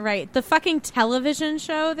 Exactly. Right. The fucking television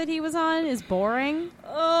show that he was on is boring.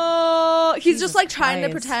 Oh, he's Jesus just like trying to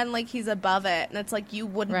Christ. pretend like he's above it, and it's like you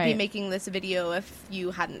wouldn't be Right. making this video if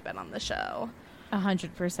you hadn't been on the show.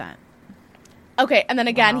 100%. Okay, and then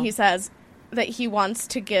again Wow. he says that he wants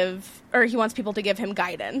people to give him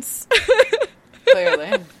guidance.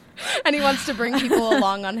 Clearly. And he wants to bring people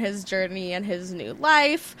along on his journey and his new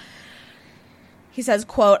life. He says,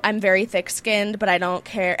 quote, "I'm very thick-skinned, but I don't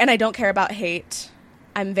care about hate.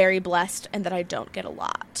 I'm very blessed and that I don't get a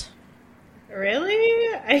lot." Really?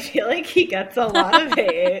 I feel like he gets a lot of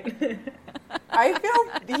hate. I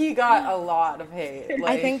feel he got a lot of hate.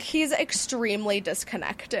 I think he's extremely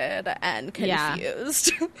disconnected and Yeah.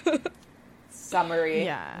 confused. Summary.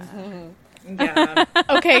 Yeah. Yeah.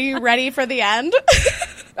 Okay, you ready for the end?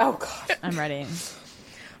 Oh, God. I'm ready.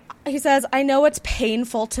 He says, "I know it's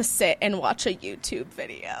painful to sit and watch a YouTube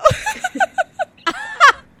video."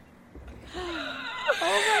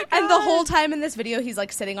 And the whole time in this video, he's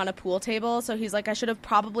like sitting on a pool table. So he's like, I should have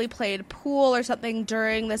probably played pool or something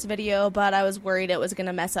during this video, but I was worried it was going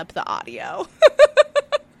to mess up the audio.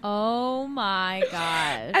 Oh my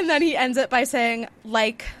gosh. And then he ends it by saying,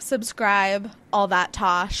 like, subscribe, all that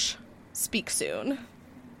tosh. Speak soon.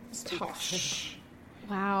 Tosh.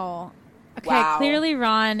 Wow. Okay, Wow. clearly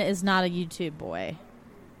Ron is not a YouTube boy.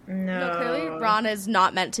 No, clearly Ron is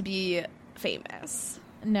not meant to be famous.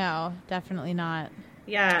 No, definitely not.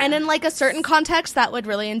 Yeah. And in like a certain context, that would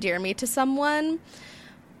really endear me to someone.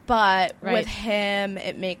 But Right. with him,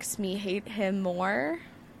 it makes me hate him more.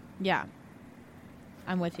 Yeah.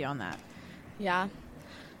 I'm with you on that. Yeah.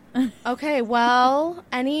 Okay, well,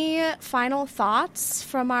 any final thoughts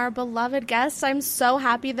from our beloved guests? I'm so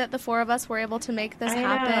happy that the four of us were able to make this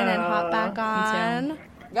happen and hop back on.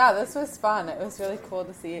 Yeah, this was fun. It was really cool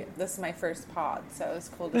to see. This is my first pod, so it was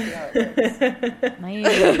cool to see how it works.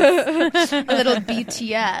 Nice. A little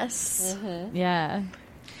BTS. Mm-hmm. Yeah.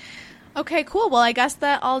 Okay, cool. Well, I guess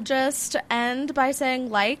that I'll just end by saying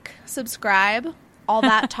like, subscribe, all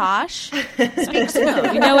that tosh. Speak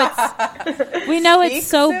soon. We know it's Speak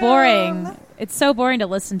so soon. boring. It's so boring to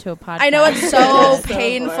listen to a podcast. I know it's so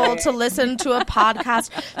painful to listen to a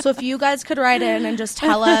podcast. So if you guys could write in and just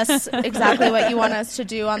tell us exactly what you want us to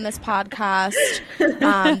do on this podcast,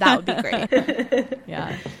 that would be great.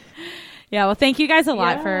 Yeah. Yeah, well, thank you guys a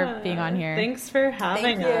lot for being on here. Thanks for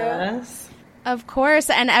having us. Of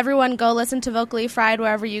course. And everyone go listen to Vocally Fried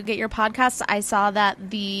wherever you get your podcasts. I saw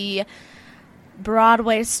that the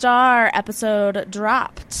Broadway Star episode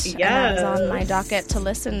dropped. Yes. And that was on my docket to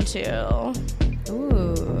listen to.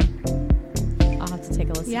 Ooh. I'll have to take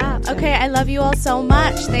a listen. Yeah. to that too. Okay. I love you all so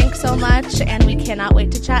much. Thanks so much. And we cannot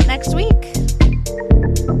wait to chat next week.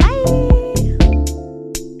 Bye.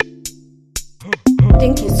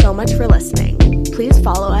 Thank you so much for listening. Please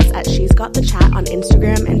follow us at She's Got the Chat on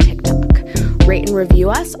Instagram and TikTok. Rate and review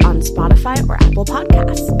us on Spotify or Apple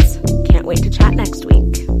Podcasts. Can't wait to chat next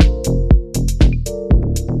week.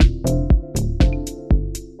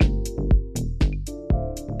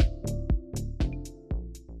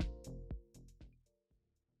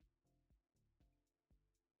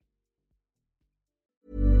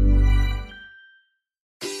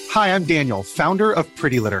 Hi, I'm Daniel, founder of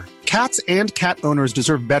Pretty Litter. Cats and cat owners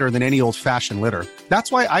deserve better than any old-fashioned litter.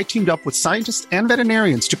 That's why I teamed up with scientists and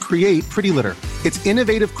veterinarians to create Pretty Litter. Its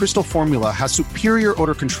innovative crystal formula has superior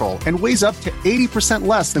odor control and weighs up to 80%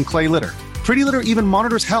 less than clay litter. Pretty Litter even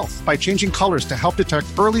monitors health by changing colors to help detect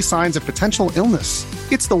early signs of potential illness.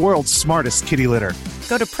 It's the world's smartest kitty litter.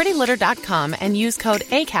 Go to prettylitter.com and use code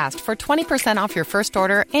ACAST for 20% off your first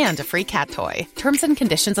order and a free cat toy. Terms and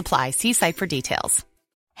conditions apply. See site for details.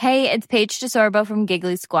 Hey, it's Paige DeSorbo from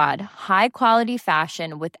Giggly Squad. High quality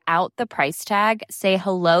fashion without the price tag. Say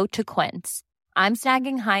hello to Quince. I'm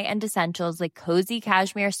snagging high-end essentials like cozy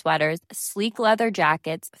cashmere sweaters, sleek leather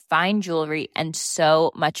jackets, fine jewelry, and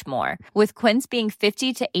so much more. With Quince being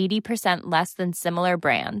 50 to 80% less than similar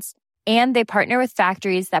brands. And they partner with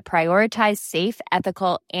factories that prioritize safe,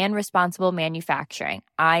 ethical, and responsible manufacturing.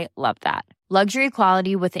 I love that. Luxury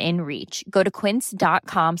quality within reach. Go to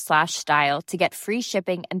quince.com/style to get free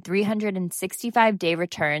shipping and 365-day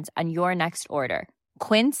returns on your next order.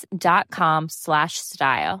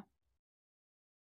 Quince.com/style.